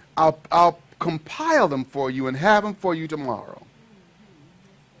 I'll compile them for you and have them for you tomorrow.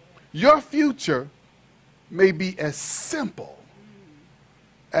 Your future may be as simple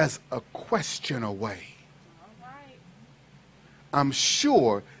as a question away. I'm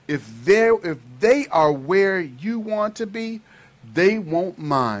sure if they are where you want to be, they won't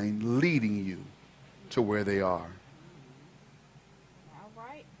mind leading you to where they are. All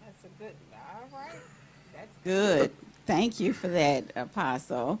right. That's a good. All right. That's good. Thank you for that,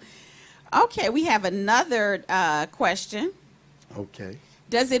 Apostle. Okay, we have another question. Okay.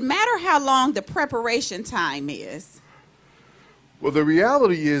 Does it matter how long the preparation time is? Well, the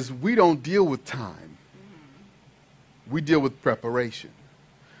reality is we don't deal with time. We deal with preparation.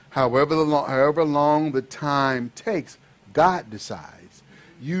 However long the time takes, God decides.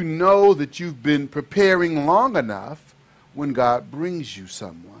 You know that you've been preparing long enough when God brings you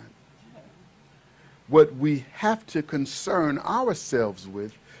someone. What we have to concern ourselves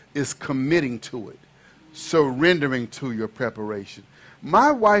with is committing to it, surrendering to your preparation.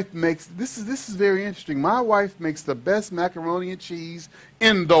 My wife makes, this is very interesting. My wife makes the best macaroni and cheese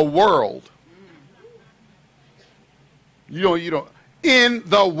in the world. You don't, in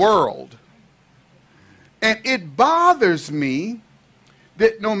the world. And it bothers me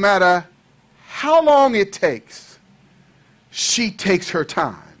that no matter how long it takes, she takes her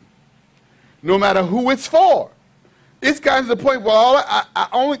time. No matter who it's for. It's gotten to the point where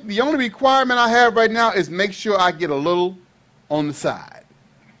the only requirement I have right now is make sure I get a little on the side.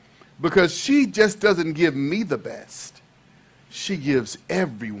 Because she just doesn't give me the best. She gives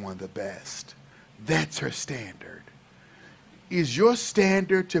everyone the best. That's her standard. Is your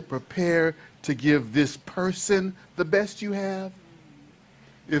standard to prepare to give this person the best you have?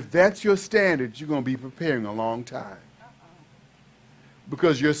 If that's your standard, you're going to be preparing a long time.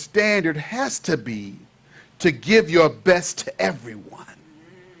 Because your standard has to be to give your best to everyone.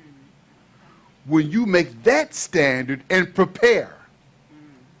 When you make that standard and prepare,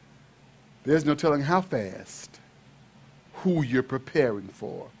 there's no telling how fast who you're preparing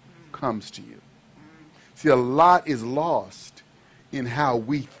for comes to you. See, a lot is lost in how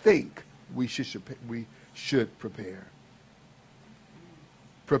we think we should prepare.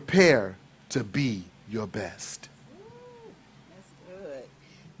 Prepare to be your best.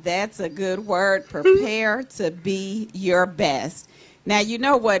 That's a good word. Prepare to be your best. Now, you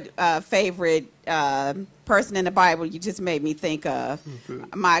know what favorite person in the Bible you just made me think of?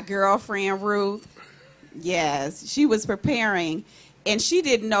 My girlfriend, Ruth. Yes, she was preparing, and she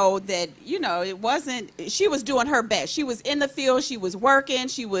didn't know that, it wasn't, she was doing her best. She was in the field. She was working.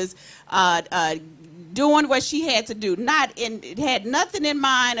 She was doing what she had to do. It had nothing in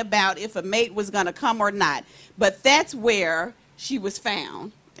mind about if a mate was going to come or not. But that's where she was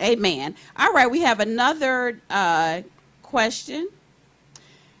found. Amen. All right, we have another question.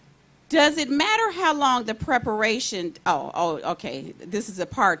 Does it matter how long the preparation, okay, this is a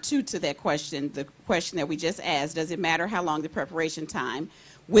part 2 to that question, the question that we just asked. Does it matter how long the preparation time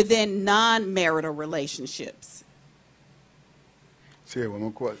within non-marital relationships? Say one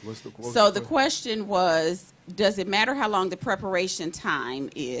more question. What's the question? So the question was, does it matter how long the preparation time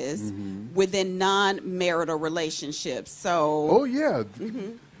is within non-marital relationships? So. Oh, yeah.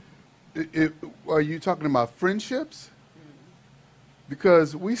 Are you talking about friendships?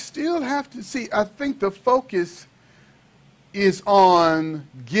 Because we still have to see, I think the focus is on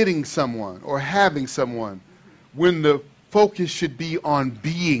getting someone or having someone when the focus should be on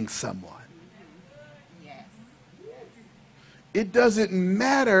being someone. Yes. It doesn't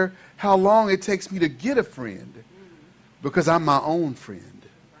matter how long it takes me to get a friend because I'm my own friend.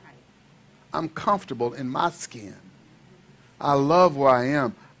 I'm comfortable in my skin. I love where I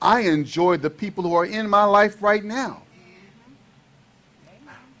am. I enjoy the people who are in my life right now.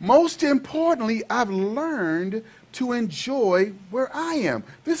 Most importantly, I've learned to enjoy where I am.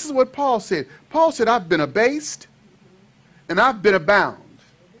 This is what Paul said. Paul said, I've been abased and I've been abound.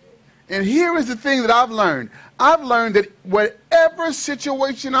 And here is the thing that I've learned. I've learned that whatever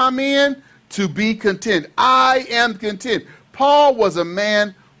situation I'm in, to be content. I am content. Paul was a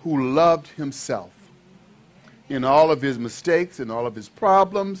man who loved himself. In all of his mistakes, in all of his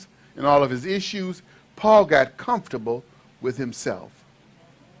problems, in all of his issues, Paul got comfortable with himself.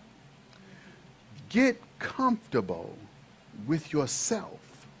 Get comfortable with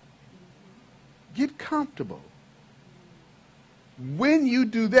yourself. Get comfortable. When you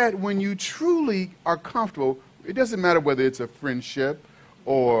do that, when you truly are comfortable, it doesn't matter whether it's a friendship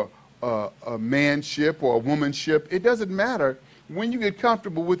or a manship or a womanship. It doesn't matter. When you get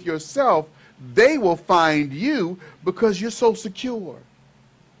comfortable with yourself, they will find you because you're so secure.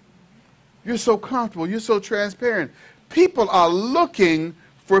 You're so comfortable. You're so transparent. People are looking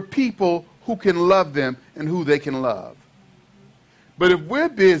for people who can love them and who they can love. But if we're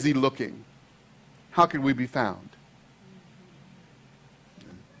busy looking, how can we be found?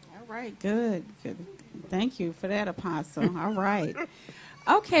 All right, good. Thank you for that, Apostle. All right.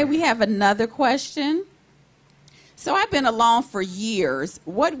 Okay, we have another question. So I've been alone for years.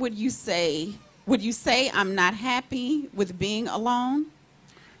 What would you say? Would you say I'm not happy with being alone?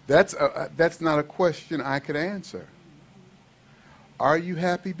 That's not a question I could answer. Are you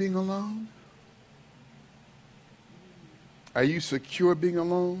happy being alone? Are you secure being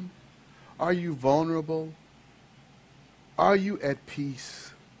alone? Are you vulnerable? Are you at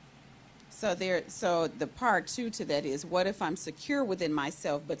peace? So the part 2 to that is, what if I'm secure within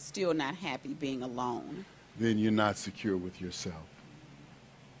myself but still not happy being alone? Then you're not secure with yourself.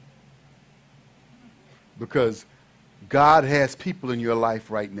 Because God has people in your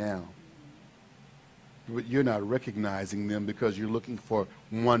life right now. But you're not recognizing them because you're looking for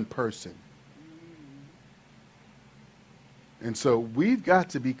one person. And so we've got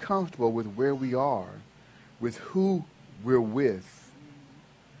to be comfortable with where we are, with who we're with,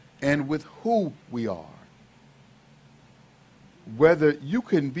 and with who we are. Whether you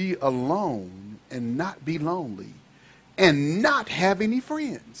can be alone and not be lonely and not have any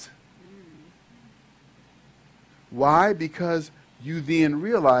friends. Why? Because you then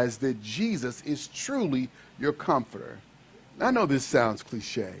realize that Jesus is truly your comforter. I know this sounds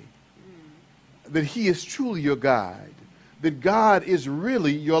cliche, that he is truly your guide, that God is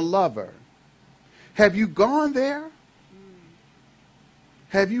really your lover. Have you gone there?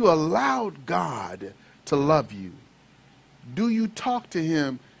 Have you allowed God to love you? Do you talk to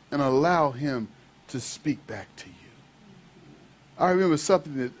him and allow him to speak back to you? I remember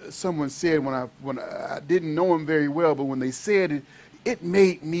something that someone said when I didn't know him very well, but when they said it, it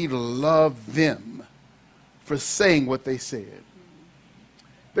made me love them for saying what they said.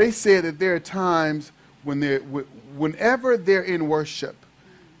 They said that there are times whenever they're in worship,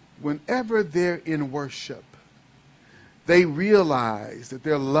 they realize that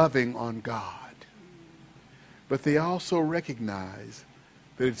they're loving on God. But they also recognize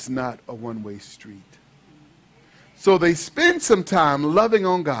that it's not a one-way street. So they spend some time loving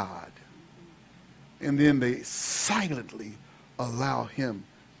on God, and then they silently allow him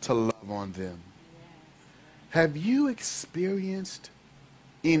to love on them. Have you experienced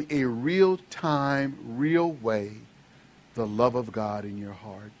in a real-time, real way, the love of God in your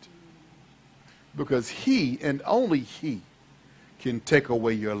heart? Because he, and only he, can take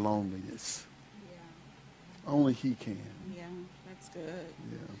away your loneliness. Yeah. Only he can. Yeah, that's good.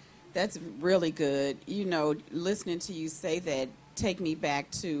 Yeah. That's really good. You know, listening to you say that take me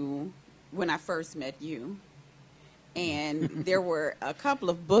back to when I first met you. And there were a couple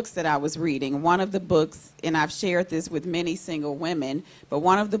of books that I was reading. One of the books, and I've shared this with many single women, but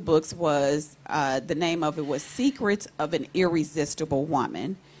one of the books was, the name of it was Secrets of an Irresistible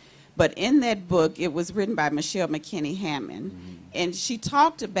Woman. But in that book, it was written by Michelle McKinney Hammond. Mm-hmm. And she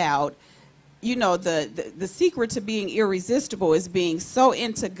talked about, you know, the secret to being irresistible is being so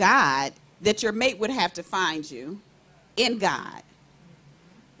into God that your mate would have to find you in God.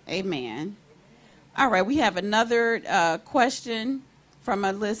 Amen. All right, we have another question from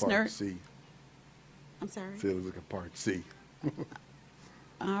a listener. Part C. I'm sorry? See, it was like a part C.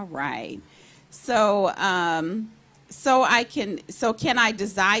 All right. So, can I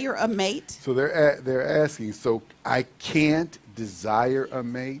desire a mate? So they're asking, so I can't desire a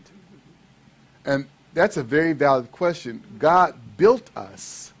mate? And that's a very valid question. God built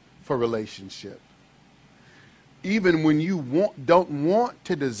us for relationship. Even when you don't want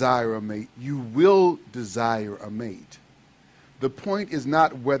to desire a mate, you will desire a mate. The point is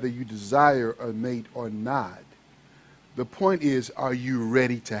not whether you desire a mate or not. The point is, are you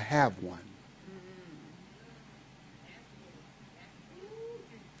ready to have one?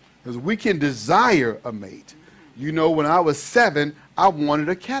 Because we can desire a mate. You know, when I was 7, I wanted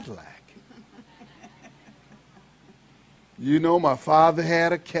a Cadillac. You know, my father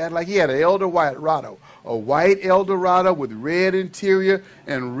had a Cadillac. He had an Eldorado, a white Eldorado with red interior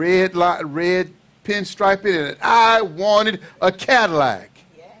and red pinstriping, and I wanted a Cadillac.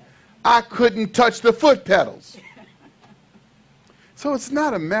 Yes. I couldn't touch the foot pedals. So it's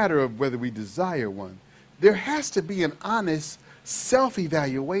not a matter of whether we desire one. There has to be an honest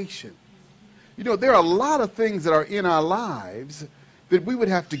self-evaluation. You know, there are a lot of things that are in our lives that we would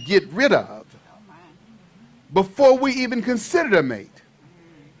have to get rid of before we even considered a mate.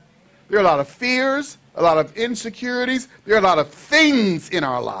 There are a lot of fears, a lot of insecurities. There are a lot of things in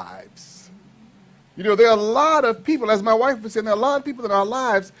our lives. You know, there are a lot of people, as my wife was saying, there are a lot of people in our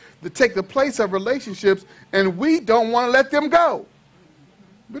lives that take the place of relationships, and we don't want to let them go.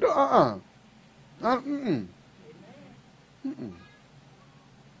 We don't,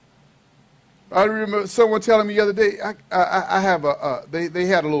 I remember someone telling me the other day, I have they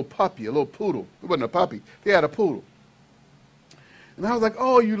had a little puppy, a little poodle. It wasn't a puppy. They had a poodle. And I was like,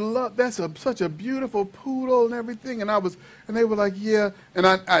 oh, that's such a beautiful poodle and everything. And they were like, yeah. And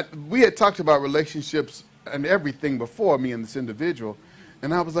we had talked about relationships and everything before, me and this individual.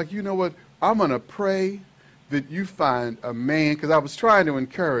 And I was like, you know what? I'm going to pray that you find a man, because I was trying to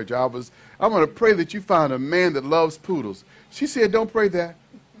encourage her. I'm going to pray that you find a man that loves poodles. She said, don't pray that.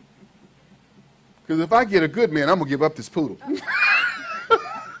 Because if I get a good man, I'm going to give up this poodle.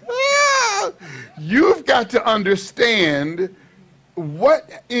 You've got to understand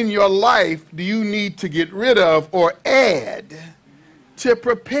what in your life do you need to get rid of or add to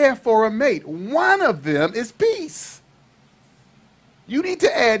prepare for a mate. One of them is peace. You need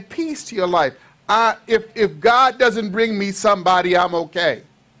to add peace to your life. If God doesn't bring me somebody, I'm okay.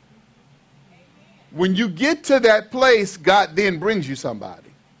 When you get to that place, God then brings you somebody.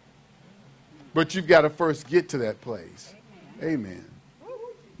 But you've got to first get to that place. Amen.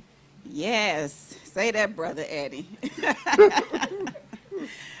 Yes. Say that, Brother Eddie.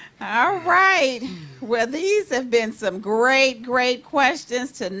 All right. Well, these have been some great, great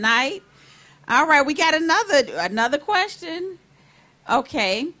questions tonight. All right, we got another question.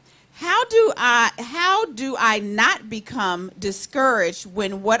 Okay. How do I not become discouraged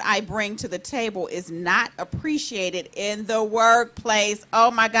when what I bring to the table is not appreciated in the workplace?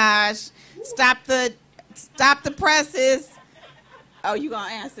 Oh my gosh. Stop the presses. Oh, you going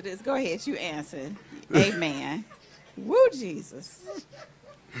to answer this? Go ahead, you answer. Amen. Woo, Jesus.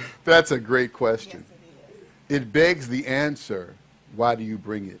 That's a great question. Yes, it is. It begs the answer, why do you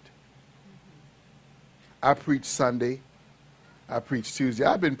bring it? I preach Sunday. I preach Tuesday.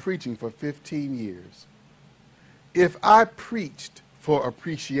 I've been preaching for 15 years. If I preached for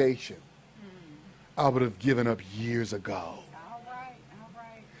appreciation, I would have given up years ago. All right.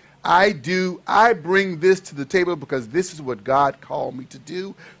 I bring this to the table because this is what God called me to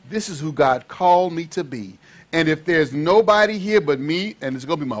do. This is who God called me to be. And if there's nobody here but me, and it's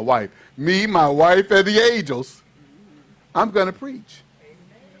going to be my wife, my wife, and the angels, I'm going to preach.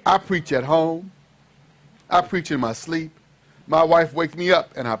 I preach at home. I preach in my sleep. My wife wakes me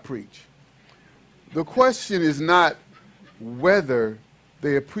up and I preach. The question is not whether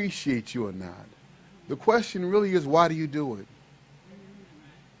they appreciate you or not. The question really is, why do you do it?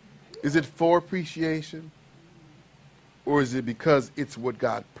 Is it for appreciation? Or is it because it's what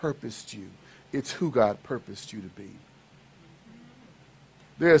God purposed you? It's who God purposed you to be.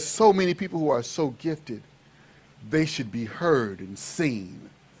 There are so many people who are so gifted, they should be heard and seen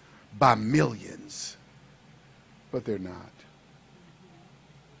by millions. But they're not.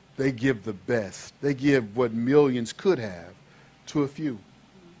 They give the best. They give what millions could have to a few.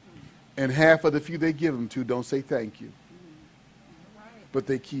 And half of the few they give them to don't say thank you. But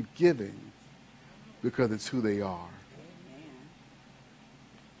they keep giving because it's who they are.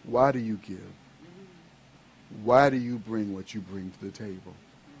 Why do you give? Why do you bring what you bring to the table?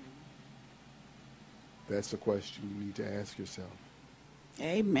 That's the question you need to ask yourself.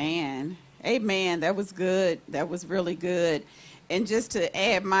 Amen. Amen. That was good. That was really good. And just to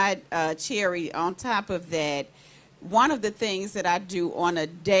add my cherry on top of that, one of the things that I do on a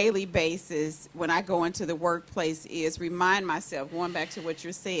daily basis when I go into the workplace is remind myself, going back to what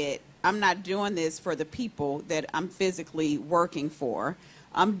you said, I'm not doing this for the people that I'm physically working for.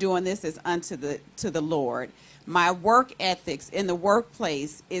 I'm doing this as unto the Lord. My work ethics in the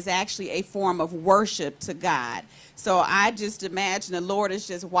workplace is actually a form of worship to God. So I just imagine the Lord is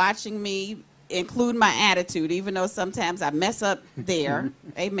just watching me, include my attitude, even though sometimes I mess up there.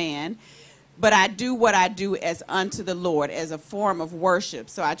 Amen. But I do what I do as unto the Lord, as a form of worship.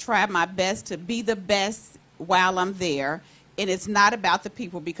 So I try my best to be the best while I'm there. And it's not about the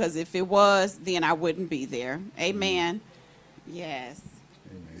people, because if it was, then I wouldn't be there. Amen. Yes.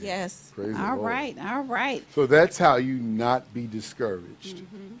 Amen. Yes. Praise the All Lord. right. All right. So that's how you not be discouraged.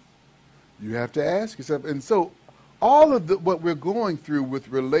 Mm-hmm. You have to ask yourself. And so all of what we're going through with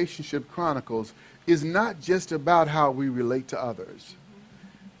Relationship Chronicles is not just about how we relate to others.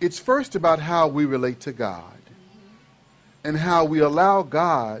 It's first about how we relate to God and how we allow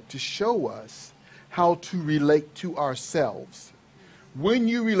God to show us how to relate to ourselves. When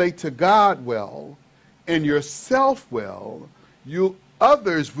you relate to God well and yourself well,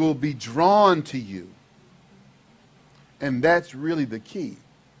 others will be drawn to you. And that's really the key.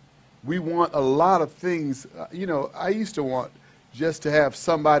 We want a lot of things. I used to want just to have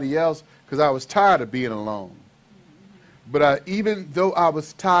somebody else because I was tired of being alone. But even though I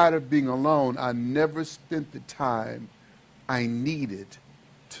was tired of being alone, I never spent the time I needed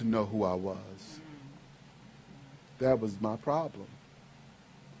to know who I was. That was my problem.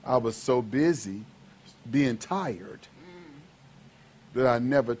 I was so busy being tired that I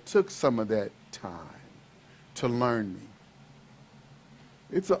never took some of that time to learn me.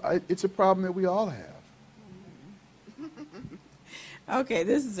 It's a problem that we all have. Okay,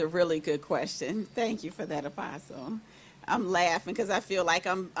 this is a really good question. Thank you for that, Apostle. I'm laughing because I feel like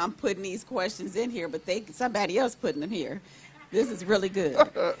I'm putting these questions in here, but somebody else putting them here. This is really good.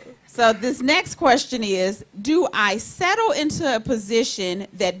 So this next question is, do I settle into a position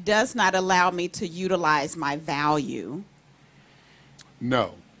that does not allow me to utilize my value?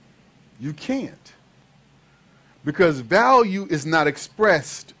 No, you can't. Because value is not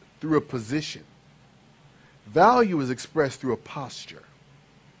expressed through a position. Value is expressed through a posture.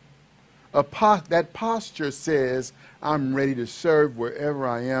 That posture says, I'm ready to serve wherever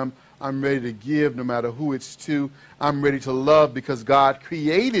I am. I'm ready to give no matter who it's to. I'm ready to love because God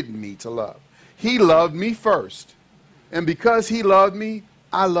created me to love. He loved me first. And because he loved me,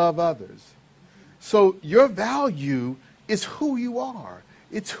 I love others. So your value is who you are.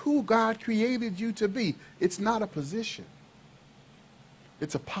 It's who God created you to be. It's not a position.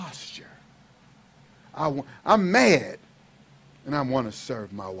 It's a posture. I'm mad, and I want to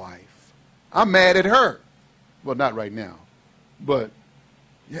serve my wife. I'm mad at her. Well, not right now. But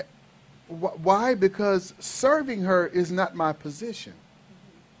yeah, why? Because serving her is not my position.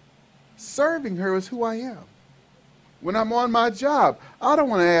 Serving her is who I am. When I'm on my job, I don't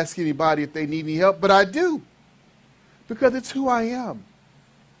want to ask anybody if they need any help, but I do. Because it's who I am.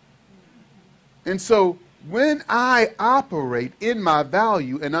 And so when I operate in my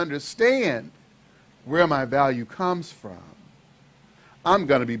value and understand where my value comes from, I'm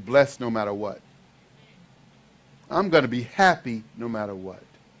going to be blessed no matter what. I'm going to be happy no matter what.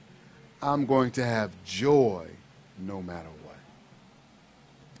 I'm going to have joy no matter what.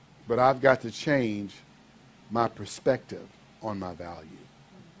 But I've got to change my perspective on my value.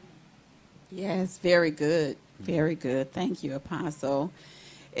 Yes, very good. Very good. Thank you, Apostle.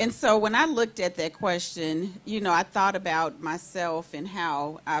 And so when I looked at that question, I thought about myself and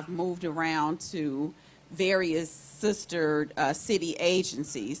how I've moved around to various sister city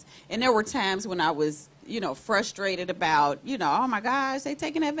agencies. And there were times when I was, frustrated about, oh my gosh, they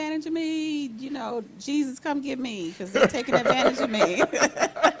taking advantage of me. Jesus, come get me because they're taking advantage of me.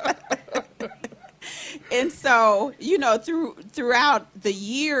 And so, throughout the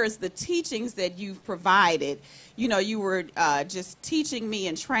years, the teachings that you've provided, you were just teaching me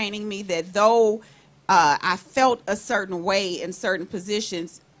and training me that though I felt a certain way in certain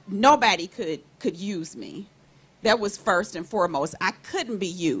positions, nobody could use me. That was first and foremost. I couldn't be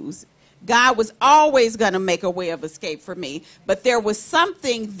used. God was always going to make a way of escape for me, but there was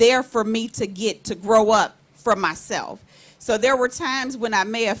something there for me to grow up for myself. So there were times when I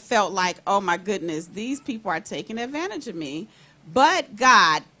may have felt like, oh my goodness, these people are taking advantage of me. But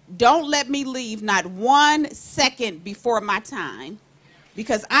God, don't let me leave not 1 second before my time,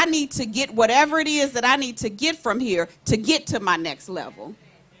 because I need to get whatever it is that I need to get from here to get to my next level.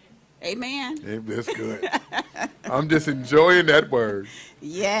 Amen. That's good. I'm just enjoying that word.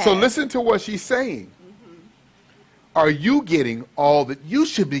 Yeah. So listen to what she's saying. Mm-hmm. Are you getting all that you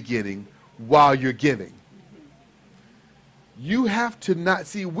should be getting while you're giving? You have to not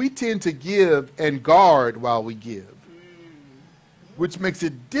see, we tend to give and guard while we give, which makes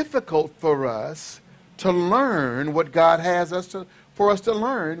it difficult for us to learn what God has for us to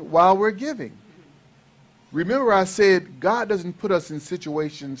learn while we're giving. Remember, I said God doesn't put us in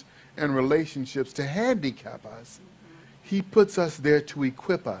situations and relationships to handicap us. He puts us there to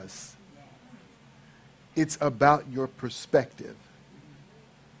equip us. It's about your perspective.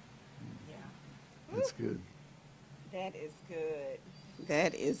 That's good. That is good.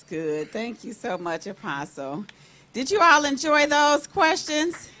 That is good. Thank you so much, Apostle. Did you all enjoy those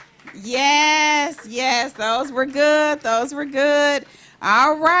questions? Yes, those were good. Those were good.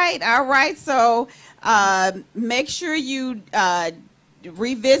 All right. So make sure you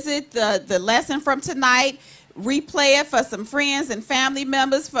revisit the lesson from tonight. Replay it for some friends and family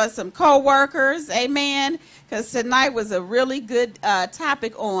members, for some co-workers. Amen. Because tonight was a really good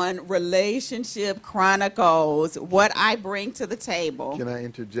topic on Relationship Chronicles, what I bring to the table. Can I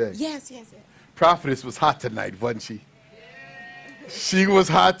interject? Yes. Prophetess was hot tonight, wasn't she? She was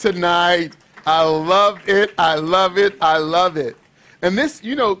hot tonight. I love it. And this,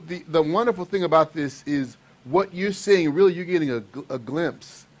 the wonderful thing about this is what you're seeing, really you're getting a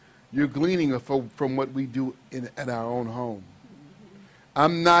glimpse. You're gleaning from what we do in our own home.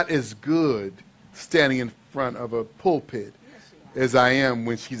 I'm not as good standing in front of a pulpit as I am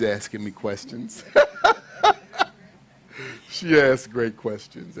when she's asking me questions. She asks great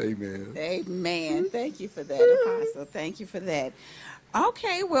questions. Amen. Amen. Thank you for that, Apostle. Thank you for that.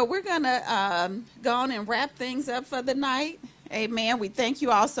 Okay, well, we're going to go on and wrap things up for the night. Amen. We thank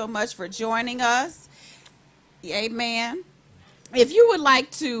you all so much for joining us. Amen. If you would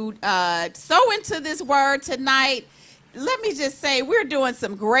like to sow into this word tonight, let me just say we're doing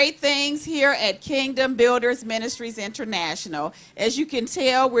some great things here at Kingdom Builders Ministries International. As you can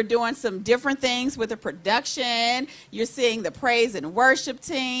tell, we're doing some different things with the production. You're seeing the praise and worship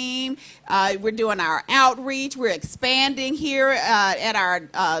team. We're doing our outreach. We're expanding here at our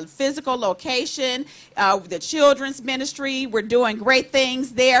physical location, the children's ministry. We're doing great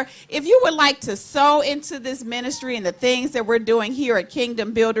things there. If you would like to sow into this ministry and the things that we're doing here at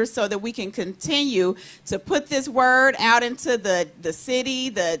Kingdom Builders so that we can continue to put this word out into the city,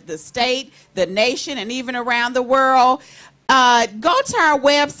 the state, the nation, and even around the world, go to our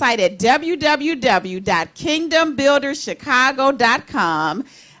website at www.kingdombuilderschicago.com.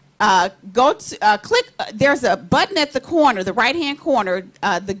 go to click. There's a button at the corner, the right-hand corner,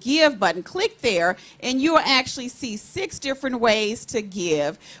 the Give button. Click there, and you will actually see 6 different ways to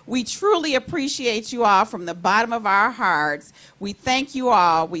give. We truly appreciate you all from the bottom of our hearts. We thank you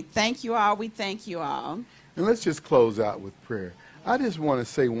all. We thank you all. We thank you all. And let's just close out with prayer. I just want to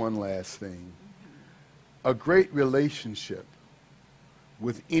say one last thing. A great relationship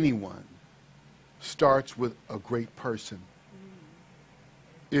with anyone starts with a great person.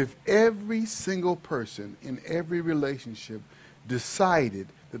 If every single person in every relationship decided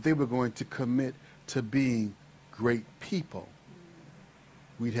that they were going to commit to being great people,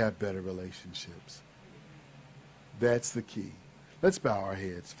 we'd have better relationships. That's the key. Let's bow our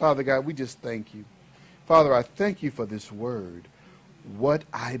heads. Father God, we just thank you. Father, I thank you for this word, what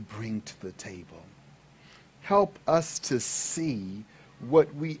I bring to the table. Help us to see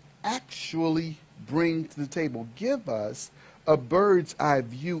what we actually bring to the table. Give us a bird's eye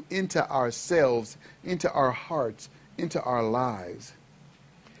view into ourselves, into our hearts, into our lives.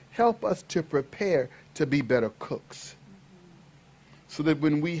 Help us to prepare to be better cooks, so that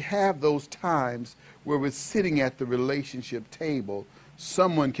when we have those times where we're sitting at the relationship table,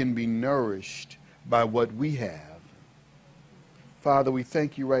 someone can be nourished by what we have. Father, we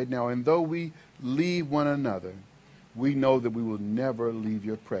thank you right now, and though we leave one another, we know that we will never leave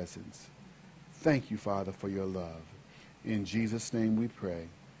your presence. Thank you, Father, for your love. In Jesus' name we pray.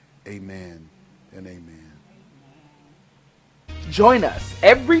 Amen and amen. Join us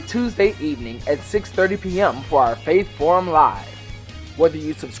every Tuesday evening at 6:30 p.m. for our Faith Forum Live. Whether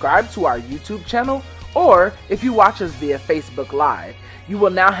you subscribe to our YouTube channel or if you watch us via Facebook Live, you will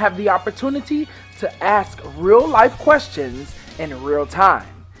now have the opportunity to ask real-life questions in real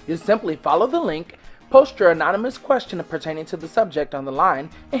time. You simply follow the link, post your anonymous question pertaining to the subject on the line,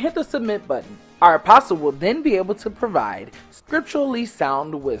 and hit the submit button. Our apostle will then be able to provide scripturally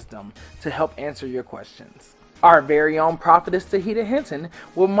sound wisdom to help answer your questions. Our very own prophetess Tahita Hinton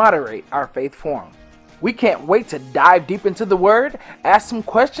will moderate our Faith Forum. We can't wait to dive deep into the Word, ask some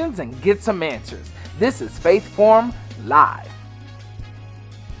questions, and get some answers. This is Faith Forum Live.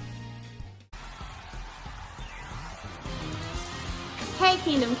 Hey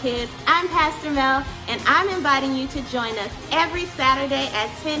Kingdom Kids, I'm Pastor Mel, and I'm inviting you to join us every Saturday at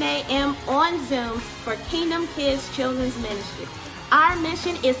 10 a.m. on Zoom for Kingdom Kids Children's Ministry. Our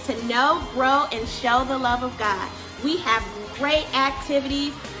mission is to know, grow, and show the love of God. We have great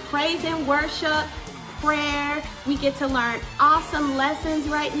activities, praise and worship, prayer. We get to learn awesome lessons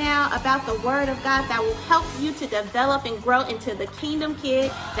right now about the Word of God that will help you to develop and grow into the Kingdom Kid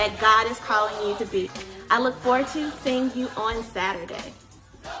that God is calling you to be. I look forward to seeing you on Saturday.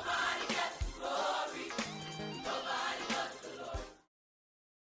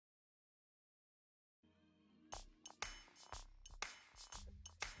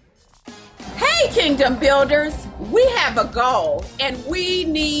 Hey, Kingdom Builders, we have a goal and we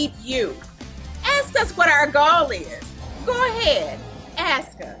need you. Ask us what our goal is. Go ahead,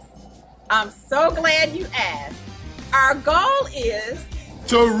 ask us. I'm so glad you asked. Our goal is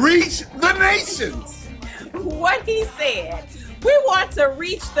To reach the nations. what he said. We want to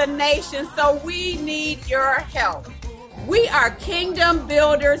reach the nation, so we need your help. We are Kingdom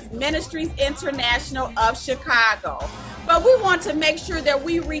Builders Ministries International of Chicago, but we want to make sure that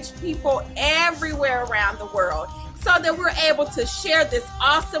we reach people everywhere around the world so that we're able to share this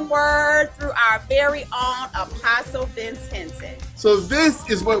awesome word through our very own Apostle Vince Hinton. So this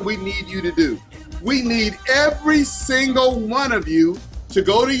is what we need you to do. We need every single one of you to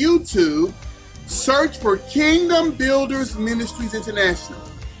go to YouTube, search for Kingdom Builders Ministries International.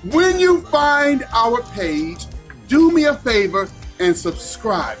 When you find our page, do me a favor and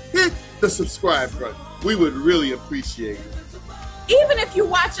subscribe. Hit the subscribe button. We would really appreciate it. Even if you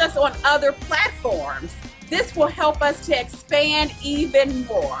watch us on other platforms, this will help us to expand even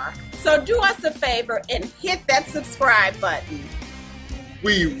more. So do us a favor and hit that subscribe button.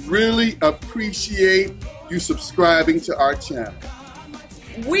 We really appreciate you subscribing to our channel.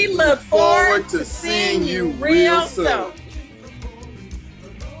 We look forward to seeing you real soon.